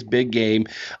Saturday's big game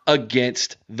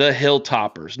against the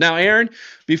Hilltoppers. Now, Aaron,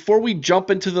 before we jump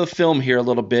into the film here a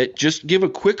little bit, just give a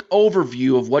quick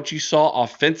overview of what you saw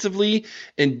offensively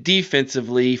and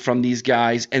defensively from these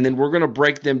guys, and then we're going to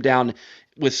break them down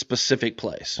with specific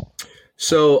plays.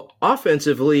 So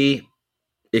offensively,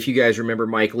 if you guys remember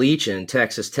Mike Leach in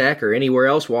Texas Tech or anywhere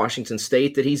else, Washington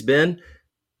State that he's been,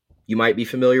 you might be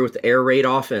familiar with the air raid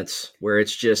offense where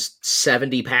it's just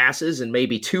 70 passes and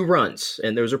maybe 2 runs,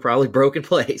 and those are probably broken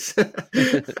plays.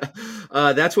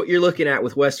 That's what you're looking at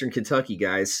with Western Kentucky,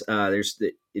 guys. There's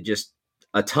just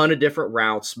a ton of different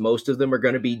routes. Most of them are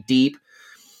going to be deep.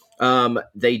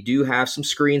 They do have some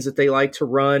screens that they like to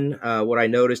run. What I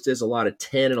noticed is a lot of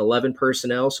 10 and 11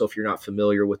 personnel. So if you're not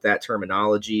familiar with that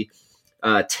terminology,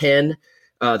 10,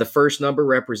 the first number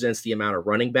represents the amount of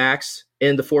running backs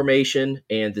in the formation,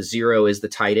 and the 0 is the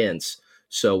tight ends.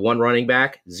 So 1 running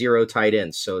back, 0 tight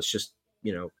ends. So it's just,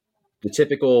 the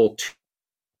typical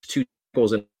two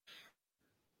tackles.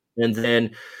 And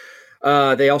then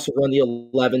they also run the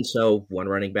 11. So 1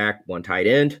 running back, 1 tight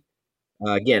end.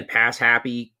 Again, pass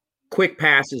happy, quick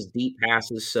passes, deep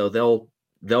passes. So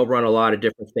they'll run a lot of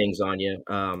different things on you.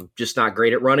 Just not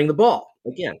great at running the ball.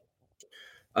 Again,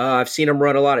 I've seen them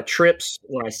run a lot of trips.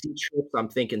 When I see trips, I'm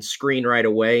thinking screen right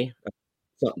away.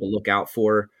 Something to look out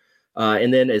for.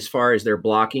 And then as far as their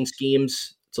blocking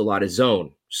schemes, it's a lot of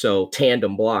zone. So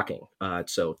tandem blocking.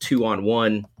 So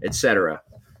 2-on-1, etc.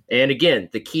 And again,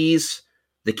 the keys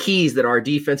that our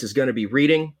defense is going to be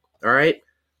reading. All right.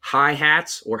 High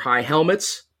hats or high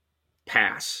helmets,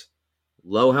 pass.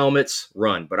 Low helmets,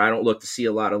 run. But I don't look to see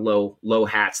a lot of low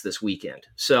hats this weekend.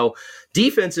 So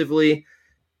defensively,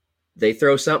 they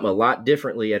throw something a lot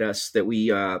differently at us that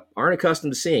we aren't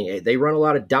accustomed to seeing. They run a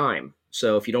lot of dime.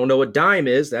 So if you don't know what dime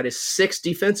is, that is 6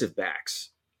 defensive backs,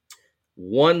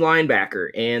 1 linebacker.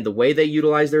 And the way they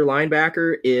utilize their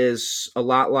linebacker is a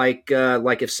lot like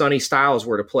if Sonny Styles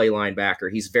were to play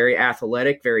linebacker. He's very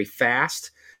athletic, very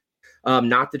fast.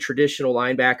 Not the traditional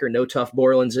linebacker. No Tough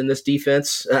Borland's in this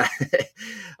defense. I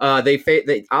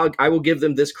will give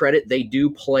them this credit. They do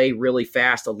play really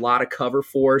fast, a lot of cover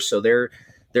 4. So they're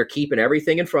keeping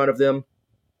everything in front of them,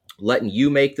 letting you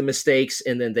make the mistakes,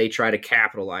 and then they try to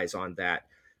capitalize on that.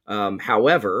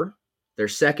 However, their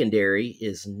secondary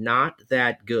is not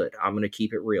that good. I'm going to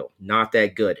keep it real. Not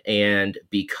that good. And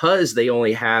because they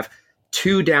only have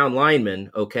 2 down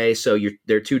linemen, okay, so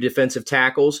their 2 defensive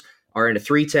tackles are in a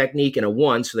 3 technique and a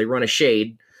 1, so they run a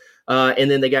shade. And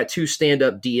then they got 2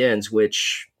 stand-up DNs,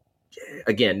 which,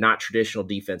 again, not traditional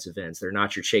defensive ends. They're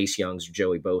not your Chase Youngs or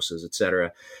Joey Bosa's, et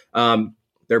cetera.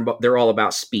 They're all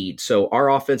about speed. So our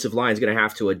offensive line is going to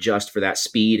have to adjust for that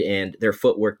speed, and their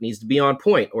footwork needs to be on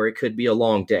point, or it could be a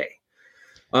long day.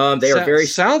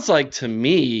 Sounds like to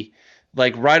me,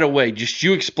 like right away, just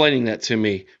you explaining that to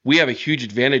me, we have a huge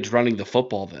advantage running the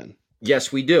football then.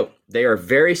 Yes, we do. They are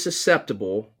very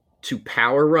susceptible to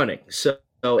power running. So,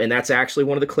 and that's actually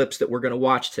one of the clips that we're going to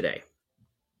watch today.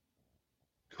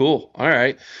 Cool. All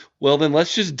right. Well, then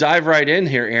let's just dive right in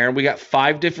here, Aaron. We got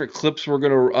 5 different clips we're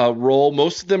going to roll.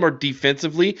 Most of them are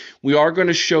defensively. We are going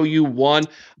to show you one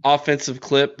offensive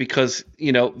clip because,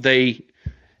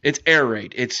 it's air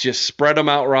raid. It's just spread them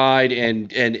out right,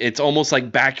 and it's almost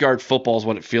like backyard football is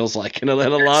what it feels like in a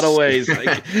lot of ways.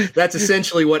 That's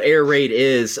essentially what air raid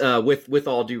is. With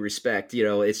all due respect,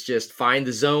 it's just find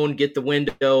the zone, get the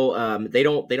window. They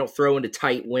don't throw into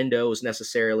tight windows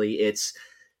necessarily. It's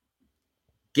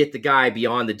get the guy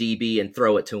beyond the DB and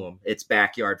throw it to him. It's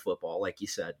backyard football, like you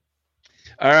said.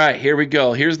 All right, here we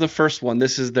go. Here's the first one.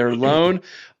 This is their lone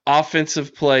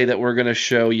offensive play that we're going to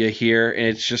show you here, and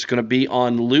it's just going to be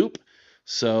on loop.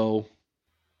 So,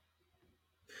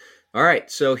 all right.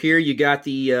 So here you got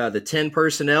the 10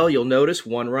 personnel. You'll notice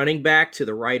 1 running back to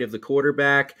the right of the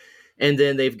quarterback, and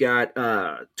then they've got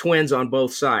twins on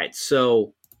both sides.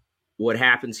 So what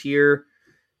happens here?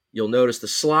 You'll notice the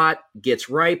slot gets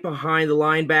right behind the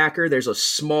linebacker. There's a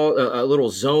little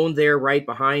zone there right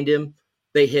behind him.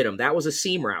 They hit him. That was a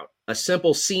seam route, a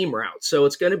simple seam route. So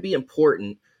it's going to be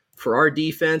important for our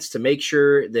defense to make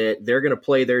sure that they're going to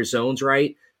play their zones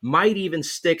right. Might even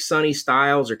stick Sonny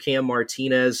Styles or Cam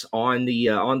Martinez on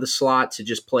the slot to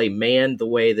just play man the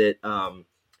way that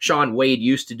Sean Wade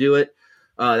used to do it.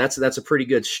 That's a pretty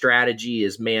good strategy,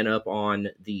 is man up on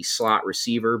the slot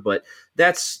receiver. But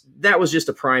that was just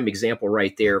a prime example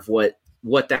right there of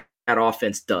what that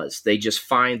offense does. They just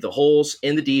find the holes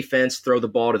in the defense, throw the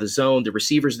ball to the zone. The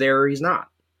receiver's there or he's not.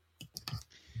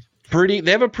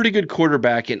 They have a pretty good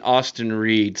quarterback in Austin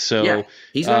Reed. So Yeah,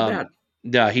 he's not bad.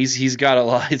 Yeah, he's got a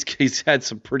lot. He's had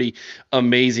some pretty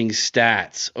amazing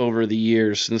stats over the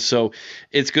years, and so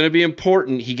it's going to be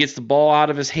important. He gets the ball out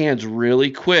of his hands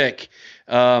really quick.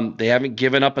 They haven't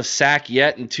given up a sack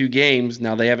yet in 2 games.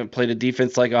 Now they haven't played a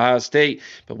defense like Ohio State,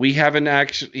 but we haven't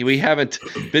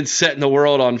been setting the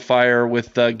world on fire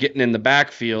with getting in the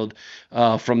backfield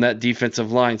from that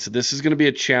defensive line. So this is going to be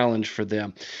a challenge for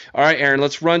them. All right, Aaron,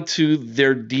 let's run to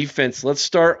their defense. Let's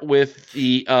start with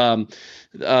the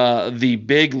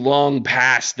big long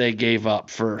pass they gave up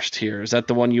first here. Is that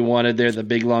the one you wanted there, the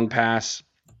big long pass?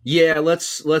 Yeah,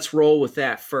 let's roll with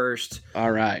that first.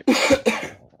 All right.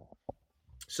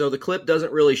 So the clip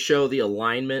doesn't really show the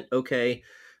alignment, okay,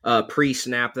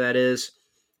 pre-snap that is.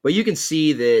 But you can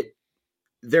see that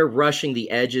they're rushing the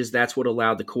edges. That's what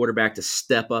allowed the quarterback to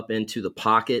step up into the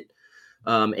pocket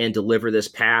and deliver this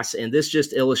pass. And this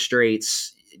just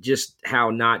illustrates just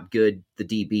how not good the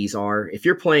DBs are. If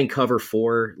you're playing cover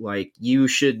 4, like, you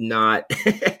should not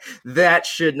that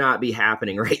should not be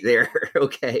happening right there,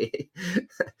 okay?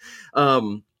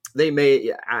 They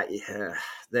may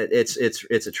that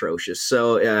it's atrocious.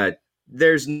 So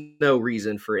there's no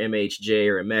reason for MHJ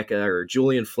or Emeka or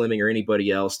Julian Fleming or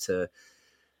anybody else to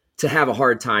have a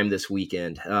hard time this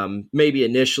weekend. Maybe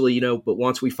initially, but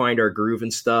once we find our groove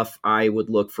and stuff, I would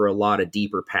look for a lot of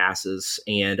deeper passes.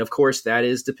 And of course, that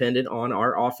is dependent on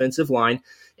our offensive line.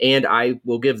 And I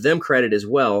will give them credit as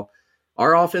well.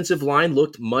 Our offensive line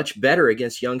looked much better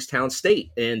against Youngstown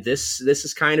State. And this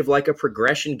is kind of like a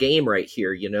progression game right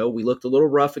here. We looked a little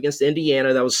rough against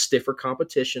Indiana. That was stiffer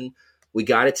competition. We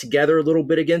got it together a little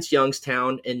bit against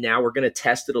Youngstown. And now we're going to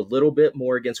test it a little bit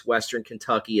more against Western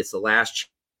Kentucky. It's the last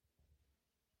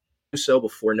so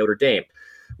before Notre Dame,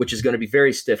 which is going to be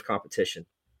very stiff competition,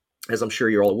 as I'm sure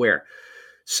you're all aware.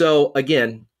 So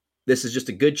again, this is just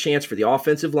a good chance for the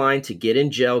offensive line to get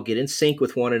in gel, get in sync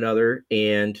with one another,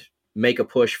 and make a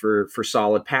push for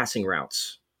solid passing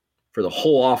routes for the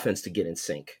whole offense to get in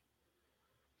sync.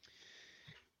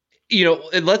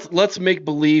 Let's make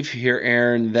believe here,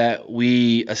 Aaron, that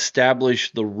we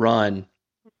establish the run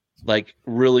like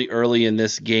really early in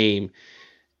this game,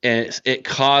 and it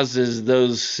causes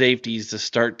those safeties to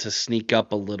start to sneak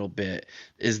up a little bit.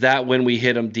 Is that when we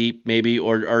hit them deep, maybe,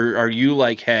 or are you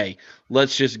like, hey,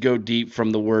 let's just go deep from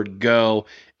the word go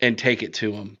and take it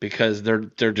to them, because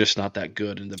they're just not that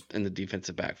good in the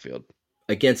defensive backfield?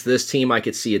 Against this team, I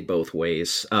could see it both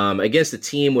ways. Against a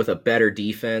team with a better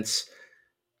defense,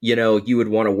 you would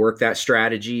want to work that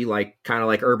strategy kind of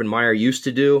like Urban Meyer used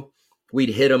to do. We'd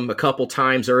hit them a couple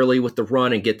times early with the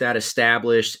run and get that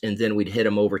established, and then we'd hit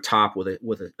them over top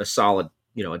with a solid,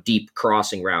 a deep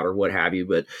crossing route or what have you.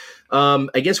 But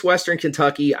against Western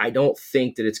Kentucky, I don't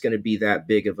think that it's going to be that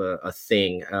big of a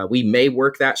thing. We may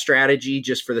work that strategy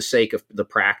just for the sake of the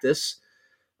practice.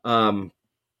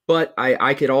 But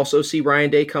I could also see Ryan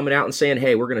Day coming out and saying,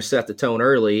 hey, we're going to set the tone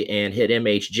early and hit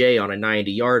MHJ on a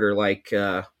 90-yarder like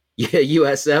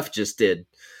USF just did.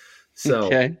 So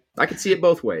okay. I could see it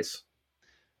both ways.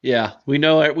 Yeah, we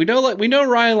know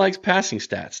Ryan likes passing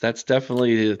stats. That's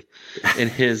definitely in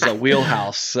his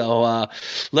wheelhouse. So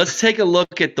let's take a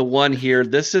look at the one here.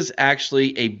 This is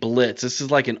actually a blitz. This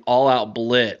is like an all-out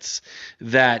blitz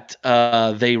that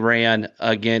they ran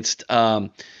against Houston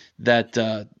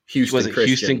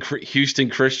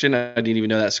Christian. I didn't even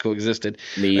know that school existed.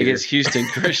 Against Houston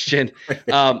Christian,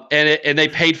 and they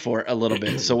paid for it a little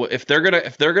bit. So if they're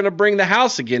gonna bring the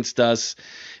house against us,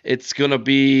 it's gonna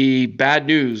be bad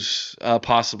news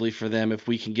possibly for them if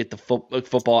we can get the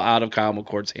football out of Kyle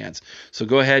McCord's hands. So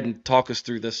go ahead and talk us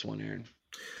through this one, Aaron.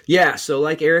 Yeah, so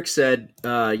like Eric said,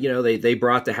 they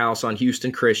brought the house on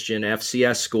Houston Christian,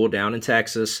 FCS school down in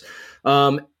Texas.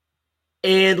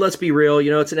 And let's be real,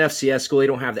 it's an FCS school. They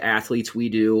don't have the athletes we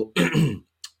do.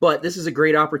 But this is a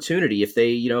great opportunity. If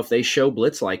they show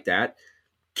blitz like that,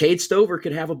 Cade Stover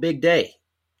could have a big day.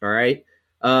 All right.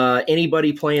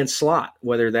 Anybody playing slot,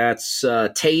 whether that's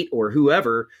Tate or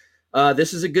whoever,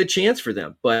 this is a good chance for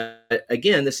them. But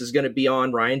again, this is going to be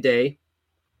on Ryan Day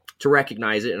to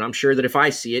recognize it. And I'm sure that if I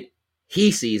see it,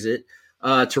 he sees it,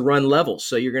 to run levels.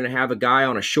 So you're going to have a guy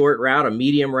on a short route, a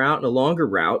medium route, and a longer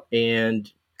route. And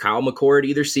Kyle McCord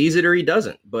either sees it or he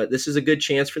doesn't. But this is a good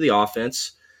chance for the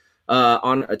offense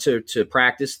to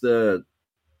practice the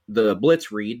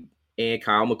blitz read, and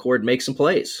Kyle McCord makes some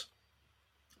plays.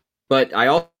 But I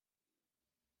also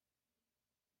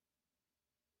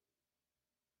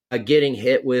getting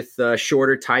hit with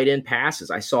shorter tight end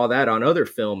passes. I saw that on other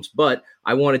films, but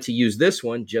I wanted to use this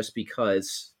one just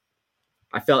because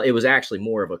I felt it was actually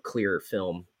more of a clearer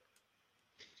film.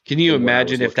 Can you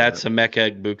imagine if that's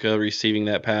Emeka Egbuka receiving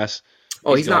that pass?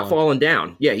 Oh, he's not falling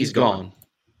down. Yeah, he's gone.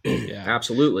 Yeah,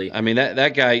 absolutely. I mean,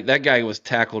 that guy was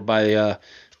tackled by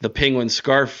the penguin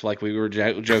scarf, like we were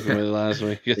joking with last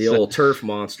week. The old turf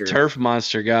monster. Turf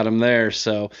monster got him there.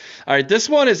 So, all right, this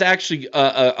one is actually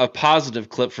a positive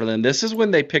clip for them. This is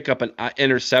when they pick up an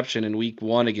interception in week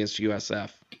 1 against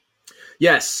USF.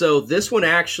 Yes. So this one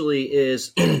actually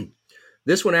is.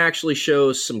 This one actually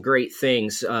shows some great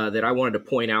things that I wanted to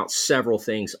point out several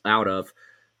things out of.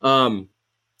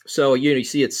 So, you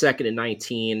see it's 2nd and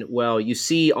 19. Well, you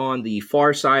see on the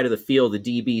far side of the field, the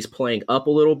DB's playing up a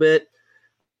little bit.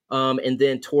 And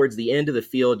then towards the end of the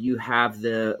field, you have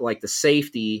the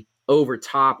safety over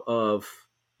top of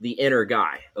the inner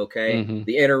guy, okay? Mm-hmm.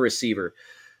 The inner receiver.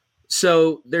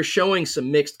 So they're showing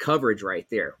some mixed coverage right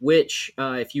there, which,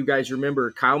 if you guys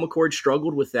remember, Kyle McCord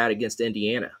struggled with that against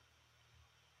Indiana.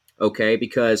 Okay,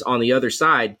 because on the other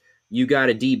side, you got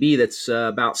a DB that's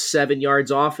about 7 yards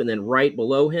off, and then right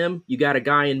below him, you got a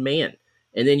guy in man.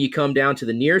 And then you come down to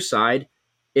the near side,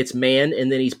 it's man,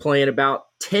 and then he's playing about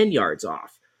 10 yards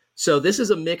off. So this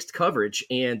is a mixed coverage,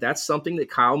 and that's something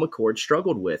that Kyle McCord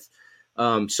struggled with.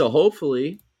 So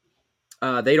hopefully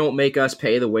they don't make us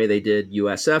pay the way they did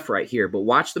USF right here. But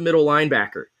watch the middle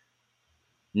linebacker.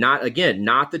 Not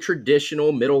the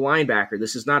traditional middle linebacker.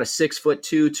 This is not a 6'2",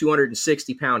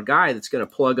 260-pound guy that's going to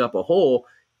plug up a hole.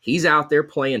 He's out there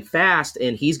playing fast,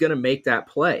 and he's going to make that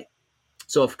play.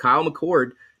 So if Kyle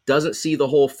McCord doesn't see the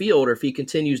whole field, or if he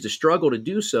continues to struggle to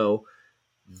do so,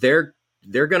 they're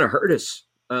going to hurt us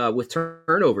with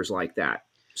turnovers like that.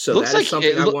 So that is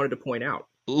something I wanted to point out.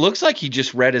 Looks like he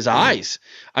just read his eyes.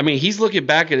 I mean, he's looking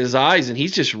back at his eyes, and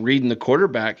he's just reading the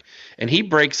quarterback, and he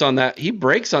breaks on that. He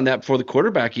breaks on that before the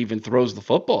quarterback even throws the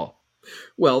football.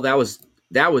 Well, that was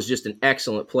just an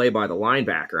excellent play by the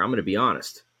linebacker. I'm going to be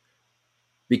honest.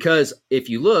 Because if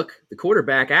you look, the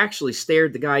quarterback actually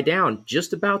stared the guy down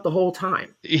just about the whole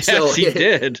time. Yes, he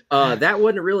did. That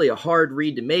wasn't really a hard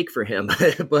read to make for him,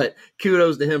 but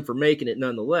kudos to him for making it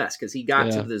nonetheless, because he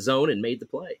got to the zone and made the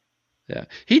play. Yeah,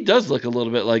 he does look a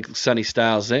little bit like Sonny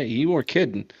Styles. Hey, you weren't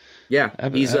kidding. Yeah,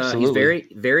 he's very,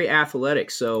 very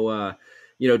athletic. So,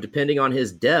 depending on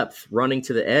his depth, running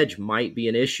to the edge might be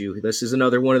an issue. This is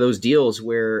another one of those deals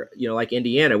where, like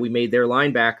Indiana, we made their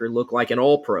linebacker look like an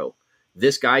all-pro.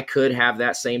 This guy could have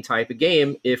that same type of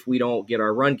game if we don't get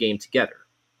our run game together.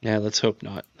 Yeah, let's hope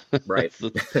not. Right.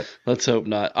 Let's hope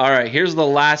not. All right, here's the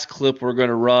last clip we're going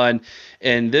to run,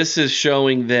 and this is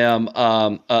showing them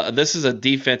this is a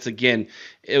defense, again,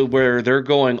 where they're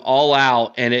going all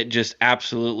out, and it just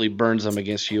absolutely burns them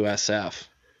against USF.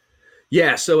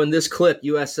 Yeah, so in this clip,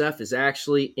 USF is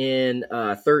actually in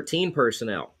 13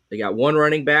 personnel. They got 1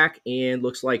 running back and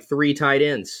looks like 3 tight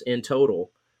ends in total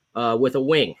with a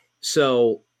wing.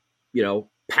 So,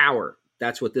 power,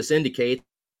 that's what this indicates,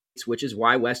 which is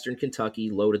why Western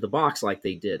Kentucky loaded the box like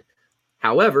they did.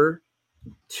 However,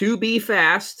 to be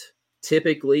fast,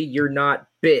 typically you're not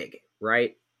big,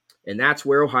 right? And that's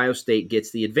where Ohio State gets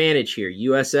the advantage here.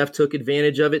 USF took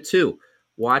advantage of it too.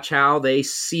 Watch how they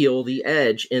seal the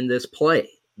edge in this play.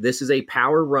 This is a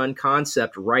power run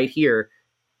concept right here.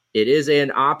 It is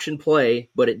an option play,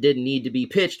 but it didn't need to be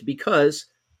pitched because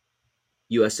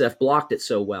USF blocked it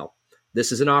so well.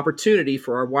 This is an opportunity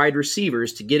for our wide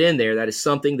receivers to get in there. That is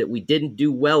something that we didn't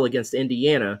do well against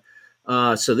Indiana.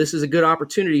 So this is a good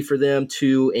opportunity for them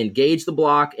to engage the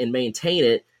block and maintain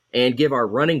it and give our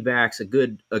running backs a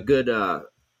good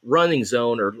running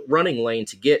zone or running lane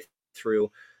to get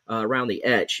through around the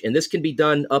edge. And this can be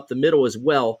done up the middle as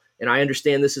well. And I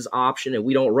understand this is option and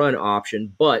we don't run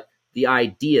option, but the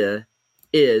idea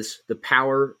is the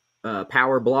power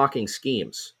blocking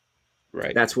schemes.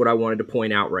 Right. That's what I wanted to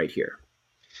point out right here.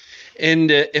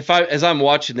 And as I'm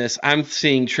watching this, I'm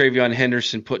seeing TreVeyon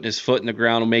Henderson putting his foot in the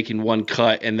ground and making one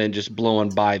cut and then just blowing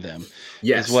by them.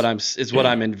 Yes, is what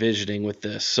I'm envisioning with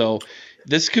this. So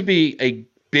this could be a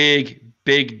big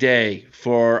day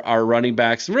for our running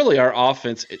backs and really our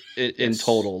offense in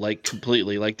total, like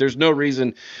completely. Like there's no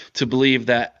reason to believe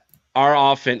that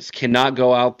our offense cannot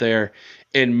go out there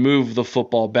and move the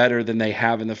football better than they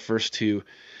have in the first 2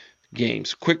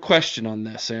 games. Quick question on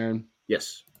this, Aaron.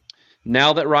 Yes.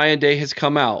 Now that Ryan Day has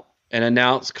come out and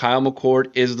announced Kyle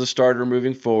McCord is the starter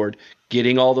moving forward,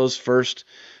 getting all those first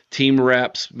team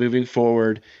reps moving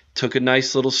forward, took a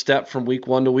nice little step from week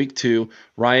 1 to week 2.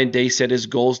 Ryan Day said his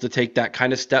goal is to take that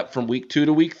kind of step from week 2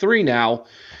 to week 3 now.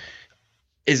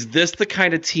 Is this the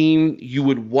kind of team you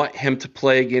would want him to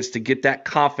play against to get that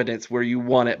confidence where you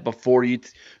want it before you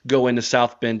go into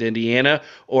South Bend, Indiana?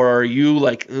 Or are you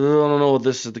like, I don't know,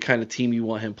 this is the kind of team you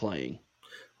want him playing?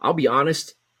 I'll be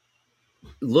honest.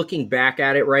 looking back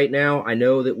at it right now, I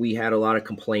know that we had a lot of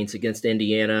complaints against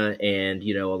Indiana, and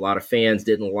a lot of fans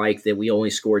didn't like that we only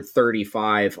scored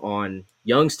 35 on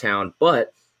Youngstown.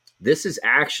 But this is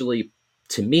actually,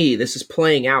 to me, this is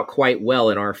playing out quite well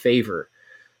in our favor,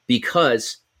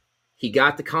 because he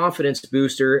got the confidence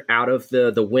booster out of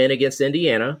the win against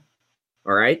Indiana.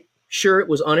 All right. Sure, it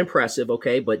was unimpressive,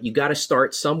 okay, but you got to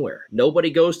start somewhere. Nobody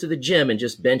goes to the gym and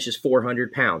just benches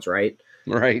 400 pounds, right?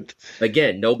 Right.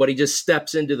 Again, nobody just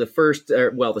steps into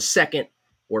the second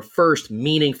or first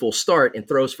meaningful start and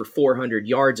throws for 400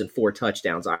 yards and 4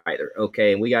 touchdowns either,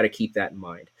 okay? And we got to keep that in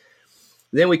mind.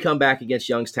 Then we come back against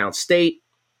Youngstown State,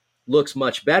 looks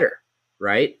much better,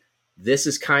 right? This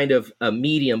is kind of a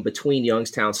medium between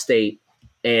Youngstown State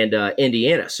and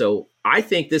Indiana. So I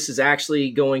think this is actually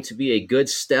going to be a good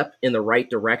step in the right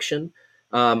direction.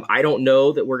 I don't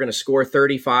know that we're going to score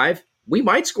 35. We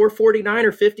might score 49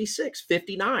 or 56,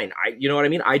 59. You know what I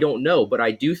mean? I don't know, but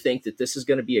I do think that this is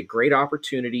going to be a great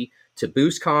opportunity to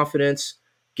boost confidence,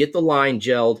 get the line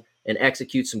gelled, and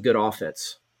execute some good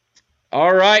offense.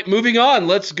 All right, moving on.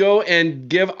 Let's go and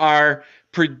give our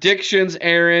predictions,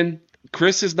 Aaron.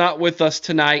 Chris is not with us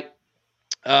tonight.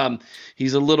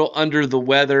 He's a little under the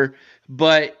weather,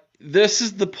 but this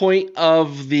is the point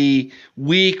of the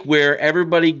week where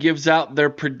everybody gives out their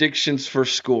predictions for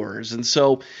scores. And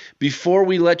so before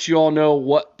we let you all know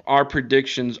what our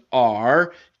predictions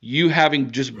are, you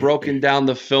having just broken down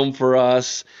the film for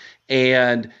us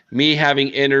and me having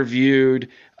interviewed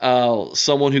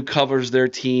someone who covers their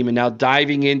team and now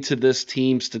diving into this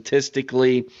team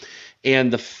statistically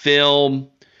and the film,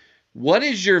 what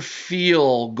is your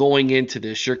feel going into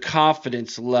this, your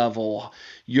confidence level,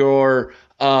 your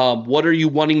what are you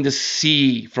wanting to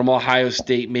see from Ohio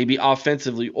State, maybe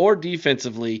offensively or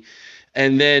defensively?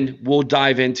 And then we'll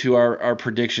dive into our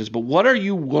predictions. But what are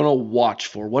you going to watch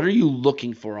for? What are you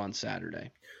looking for on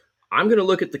Saturday? I'm going to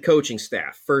look at the coaching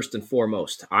staff first and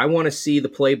foremost. I want to see the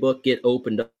playbook get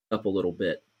opened up a little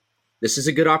bit. This is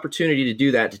a good opportunity to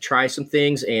do that, to try some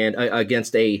things, and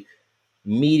against a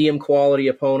medium quality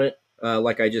opponent.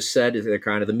 Like I just said, they're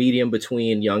kind of the medium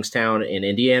between Youngstown and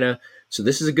Indiana. So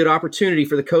this is a good opportunity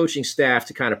for the coaching staff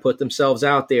to kind of put themselves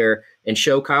out there and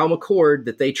show Kyle McCord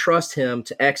that they trust him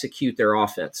to execute their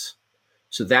offense.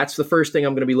 So that's the first thing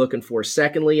I'm going to be looking for.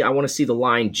 Secondly, I want to see the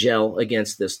line gel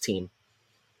against this team.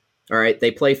 All right,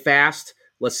 they play fast.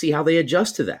 Let's see how they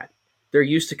adjust to that. They're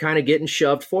used to kind of getting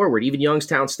shoved forward. Even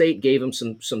Youngstown State gave them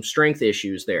some strength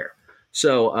issues there.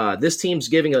 So this team's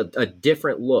giving a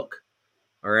different look.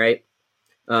 All right.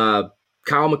 Kyle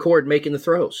McCord making the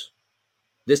throws.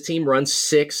 This team runs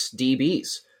 6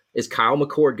 DBs. Is Kyle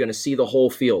McCord going to see the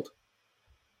whole field?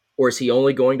 Or is he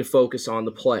only going to focus on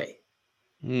the play?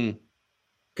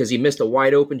 Because he missed a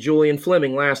wide open Julian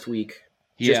Fleming last week.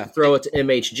 Just to throw it to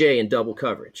MHJ in double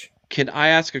coverage. Can I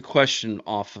ask a question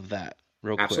off of that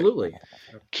real quick? Absolutely.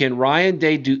 Can Ryan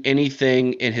Day do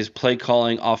anything in his play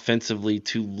calling offensively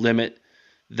to limit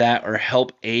that or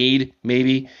help aid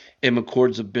maybe in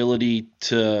McCord's ability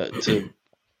to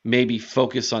maybe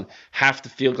focus on half the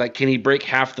field? Like, can he break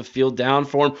half the field down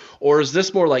for him? Or is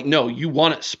this more like, no, you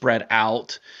want it spread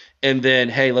out, and then,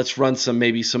 hey, let's run some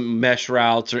mesh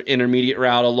routes or intermediate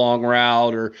route, a long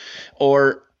route,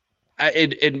 or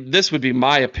this would be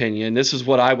my opinion. This is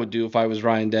what I would do if I was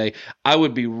Ryan Day. I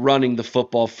would be running the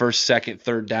football first, second,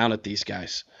 third down at these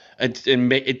guys. And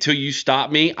until you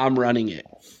stop me, I'm running it.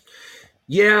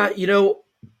 Yeah,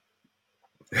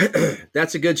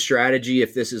 that's a good strategy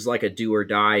if this is like a do or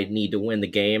die, need to win the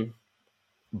game.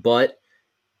 But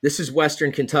this is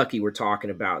Western Kentucky we're talking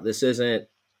about. This isn't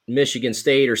Michigan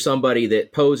State or somebody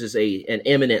that poses an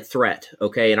imminent threat,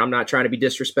 okay? And I'm not trying to be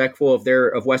disrespectful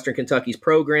of Western Kentucky's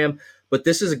program, but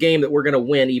this is a game that we're going to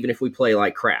win even if we play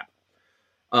like crap.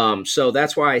 So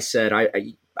that's why I said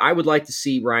I would like to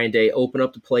see Ryan Day open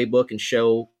up the playbook and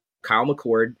show Kyle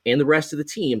McCord and the rest of the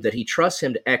team that he trusts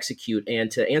him to execute.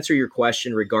 And to answer your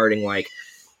question regarding like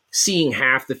seeing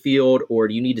half the field or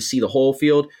do you need to see the whole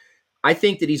field, I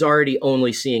think that he's already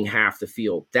only seeing half the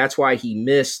field. That's why he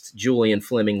missed Julian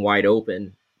Fleming wide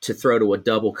open to throw to a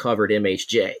double covered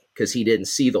MHJ, because he didn't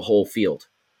see the whole field.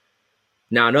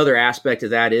 Now, another aspect of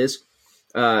that is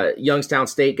Youngstown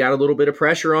State got a little bit of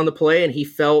pressure on the play and he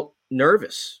felt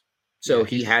nervous. So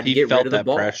he had to get rid of the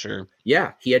ball. Pressure.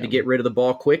 Yeah, he had to get rid of the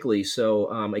ball quickly.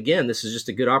 So, again, this is just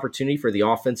a good opportunity for the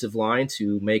offensive line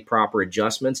to make proper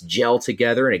adjustments, gel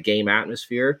together in a game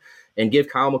atmosphere, and give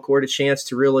Kyle McCord a chance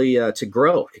to really to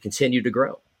grow, to continue to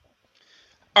grow.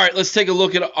 All right, let's take a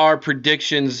look at our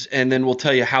predictions, and then we'll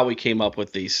tell you how we came up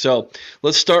with these. So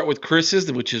let's start with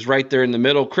Chris's, which is right there in the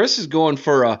middle. Chris is going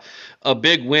for a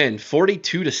big win,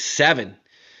 42-7.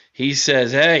 he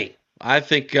says, hey, I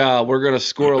think we're going to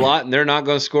score a lot, and they're not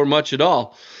going to score much at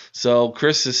all. So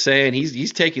Chris is saying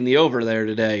he's taking the over there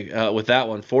today with that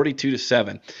one,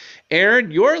 42-7.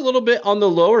 Aaron, you're a little bit on the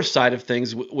lower side of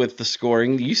things with the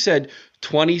scoring. You said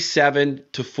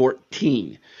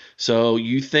 27-14. So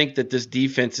you think that this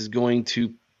defense is going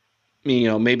to,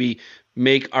 maybe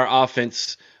make our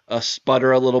offense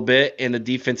sputter a little bit, and the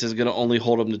defense is going to only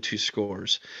hold them to 2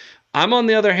 scores. I'm on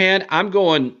the other hand, I'm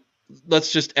going,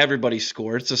 let's just everybody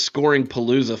score. It's a scoring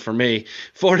palooza for me,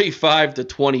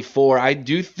 45-24. I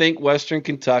do think Western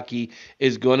Kentucky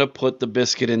is going to put the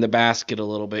biscuit in the basket a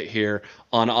little bit here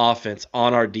on offense,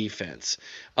 on our defense.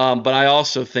 But I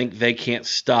also think they can't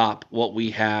stop what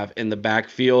we have in the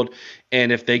backfield.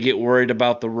 And if they get worried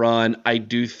about the run, I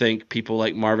do think people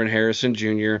like Marvin Harrison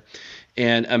Jr.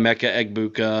 and Emeka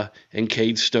Egbuka and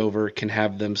Cade Stover can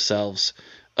have themselves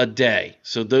a day.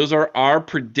 So those are our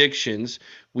predictions.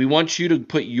 We want you to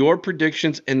put your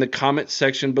predictions in the comment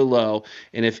section below,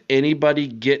 and if anybody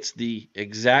gets the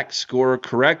exact score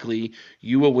correctly,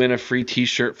 you will win a free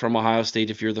t-shirt from Ohio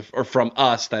State or from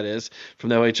us, that is, from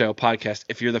the OHIO podcast,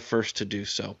 if you're the first to do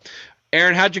so.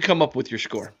 Aaron, how'd you come up with your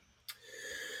score?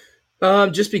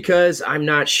 Just because I'm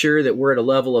not sure that we're at a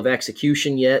level of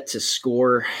execution yet to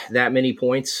score that many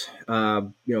points.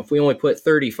 If we only put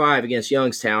 35 against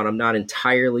Youngstown, I'm not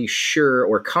entirely sure,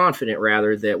 or confident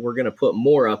rather, that we're going to put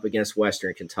more up against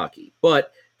Western Kentucky.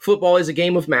 But football is a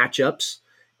game of matchups,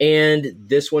 and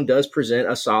this one does present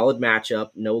a solid matchup,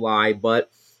 no lie.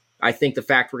 But I think the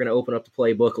fact we're going to open up the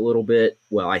playbook a little bit,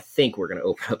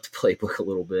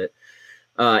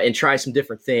 and try some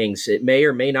different things. It may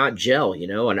or may not gel,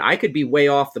 and I could be way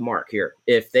off the mark here.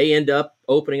 If they end up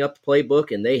opening up the playbook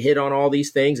and they hit on all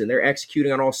these things and they're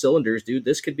executing on all cylinders, dude,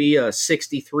 this could be a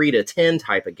 63-10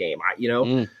 type of game,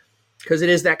 because it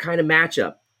is that kind of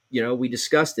matchup. We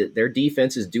discussed it. Their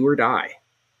defense is do or die.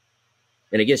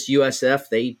 And against USF,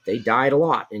 they died a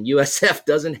lot, and USF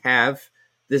doesn't have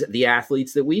the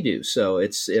athletes that we do. So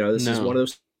it's, this is one of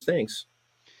those things.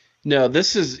 No,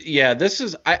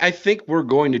 I think we're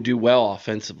going to do well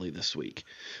offensively this week,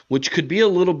 which could be a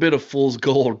little bit of fool's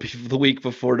gold the week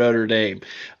before Notre Dame.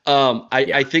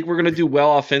 I think we're going to do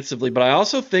well offensively, but I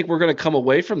also think we're going to come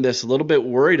away from this a little bit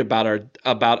worried about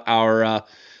our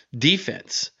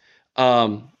defense.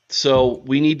 So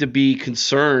we need to be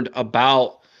concerned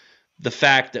about the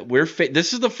fact that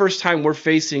this is the first time we're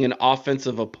facing an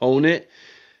offensive opponent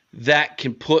that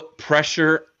can put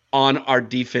pressure on our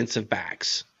defensive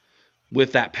backs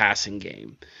with that passing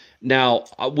game. Now,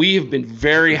 we have been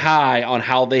very high on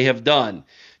how they have done.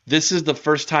 This is the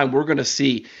first time we're going to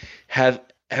see, have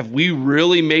we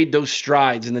really made those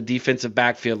strides in the defensive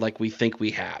backfield like we think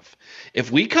we have?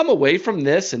 If we come away from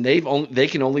this and they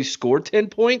can only score 10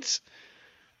 points,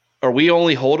 or we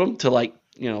only hold them to a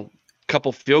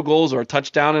couple field goals, or a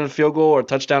touchdown and a field goal, or a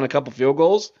touchdown and a couple field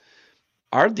goals,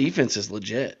 our defense is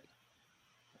legit.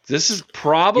 This is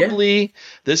probably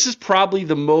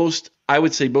the most, I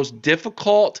would say, most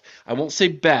difficult, I won't say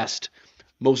best,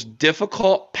 most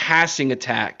difficult passing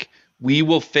attack we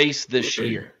will face this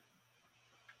year.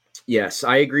 Yes,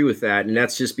 I agree with that, and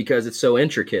that's just because it's so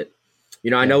intricate.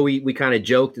 I know we kind of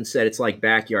joked and said it's like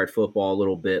backyard football a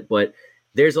little bit, but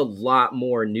there's a lot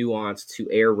more nuance to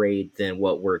air raid than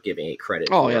what we're giving it credit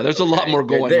for. Oh, yeah, there's a lot more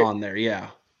going on there, yeah.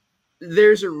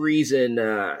 There's a reason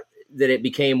that it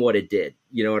became what it did.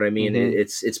 You know what I mean? Mm-hmm.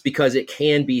 It's because it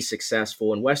can be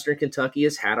successful, and Western Kentucky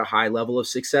has had a high level of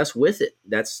success with it.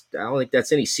 I don't think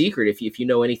that's any secret. If you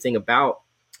know anything about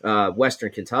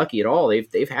Western Kentucky at all,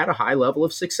 they've had a high level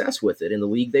of success with it in the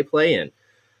league they play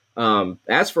in.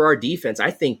 As for our defense,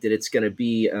 I think that it's going to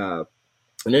be an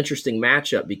interesting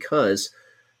matchup because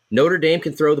Notre Dame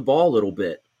can throw the ball a little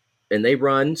bit, and they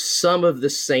run some of the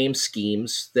same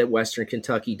schemes that Western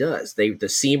Kentucky does. The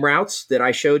seam routes that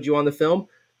I showed you on the film,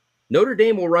 Notre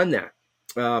Dame will run that,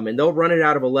 and they'll run it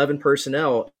out of 11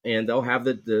 personnel, and they'll have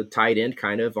the tight end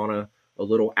kind of on a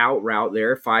little out route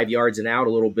there, 5 yards and out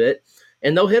a little bit,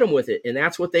 and they'll hit them with it. And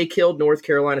that's what they killed North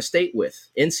Carolina State with.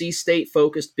 NC State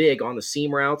focused big on the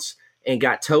seam routes and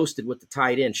got toasted with the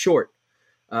tight end short.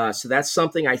 So that's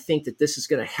something I think that this is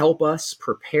going to help us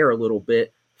prepare a little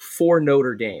bit for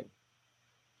Notre Dame.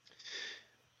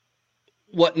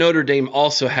 What Notre Dame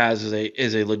also has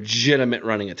is a legitimate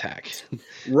running attack.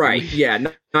 Right. Yeah.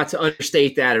 Not to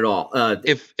understate that at all.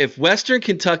 If Western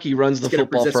Kentucky runs the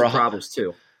football for problems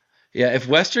too. Yeah. If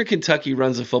Western Kentucky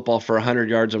runs the football for 100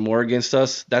 yards or more against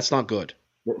us, that's not good.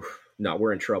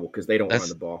 We're in trouble because they don't run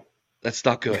the ball. That's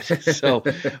not good. So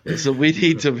we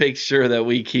need to make sure that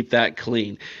we keep that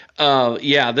clean.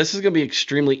 This is going to be an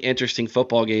extremely interesting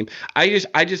football game.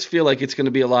 I just feel like it's going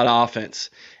to be a lot of offense.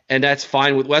 And that's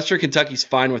fine with Western Kentucky's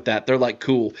fine with that. They're like,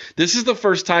 cool. This is the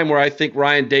first time where I think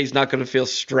Ryan Day's not going to feel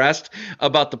stressed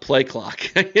about the play clock.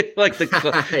 He's going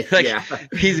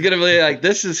to be like,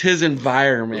 this is his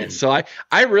environment. So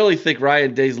I really think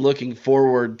Ryan Day's looking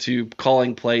forward to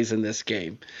calling plays in this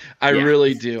game. I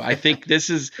really do. I think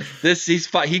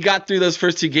he got through those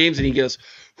first 2 games and he goes,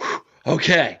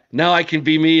 okay, now I can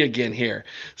be me again here.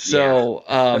 So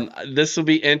this will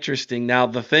be interesting. Now,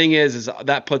 the thing is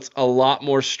that puts a lot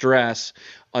more stress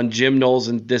on Jim Knowles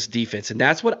and this defense. And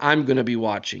that's what I'm going to be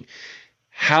watching.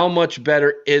 How much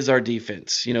better is our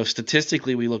defense?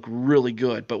 Statistically, we look really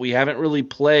good, but we haven't really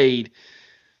played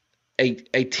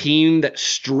a team that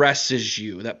stresses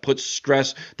you, that puts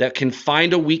stress, that can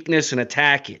find a weakness and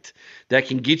attack it, that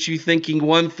can get you thinking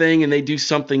one thing and they do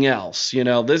something else.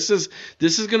 This is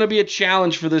going to be a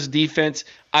challenge for this defense.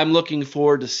 I'm looking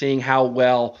forward to seeing how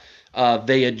well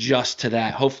they adjust to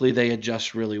that. Hopefully they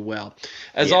adjust really well.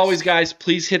 As always, guys,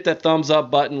 please hit that thumbs up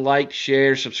button, like,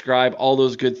 share, subscribe, all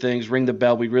those good things. Ring the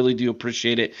bell. We really do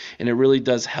appreciate it, and it really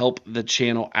does help the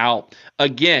channel out.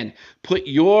 Again, put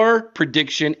your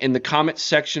prediction in the comment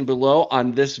section below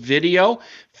on this video.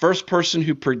 First person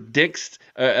who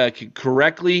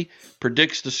correctly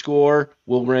predicts the score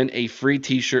will win a free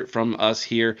t-shirt from us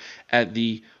here at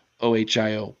the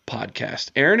OHIO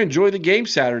podcast. Aaron, enjoy the game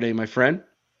Saturday, my friend.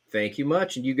 Thank you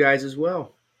much, and you guys as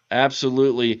well.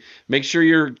 Absolutely. Make sure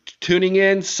you're tuning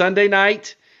in Sunday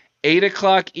night, 8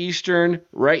 o'clock Eastern,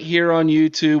 right here on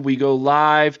YouTube. We go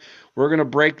live. We're going to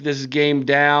break this game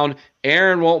down.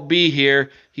 Aaron won't be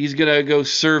here. He's going to go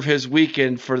serve his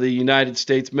weekend for the United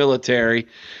States military.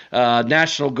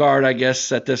 National Guard, I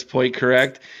guess, at this point,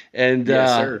 correct? And yes,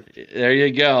 sir. There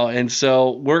you go. And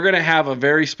so we're going to have a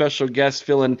very special guest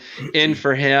filling in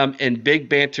for him, and Big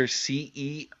Banter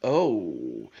CEO.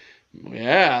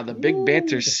 Yeah, the Big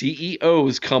Banter CEO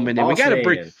is coming in.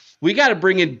 We got to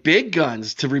bring in big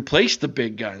guns to replace the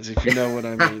big guns, if you know what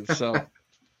I mean. So,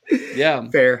 yeah.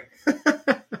 Fair.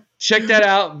 Check that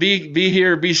out. Be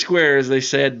here, be square, as they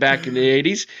said back in the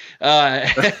 80s.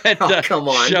 Come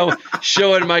on.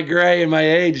 Showing my gray and my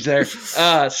age there.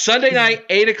 Sunday night,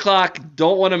 8 o'clock.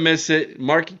 Don't want to miss it.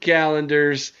 Mark your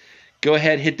calendars. Go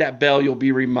ahead, hit that bell. You'll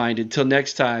be reminded. Till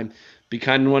next time, be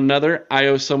kind to one another. I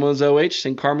owe someone's OH.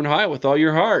 Sing Carmen High with all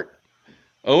your heart.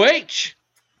 OH.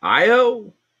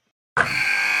 I-O.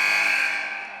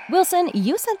 Wilson,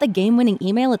 you sent the game-winning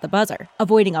email at the buzzer,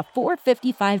 avoiding a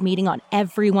 4:55 meeting on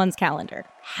everyone's calendar.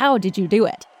 How did you do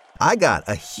it? I got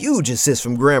a huge assist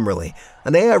from Grammarly,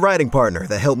 an AI writing partner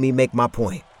that helped me make my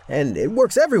point. And it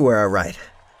works everywhere I write.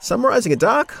 Summarizing a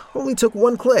doc only took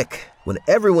 1 click. When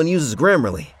everyone uses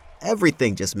Grammarly,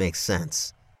 everything just makes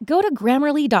sense. Go to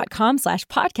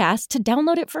Grammarly.com/podcast to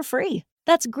download it for free.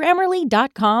 That's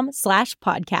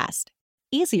Grammarly.com/podcast.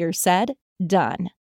 Easier said, done.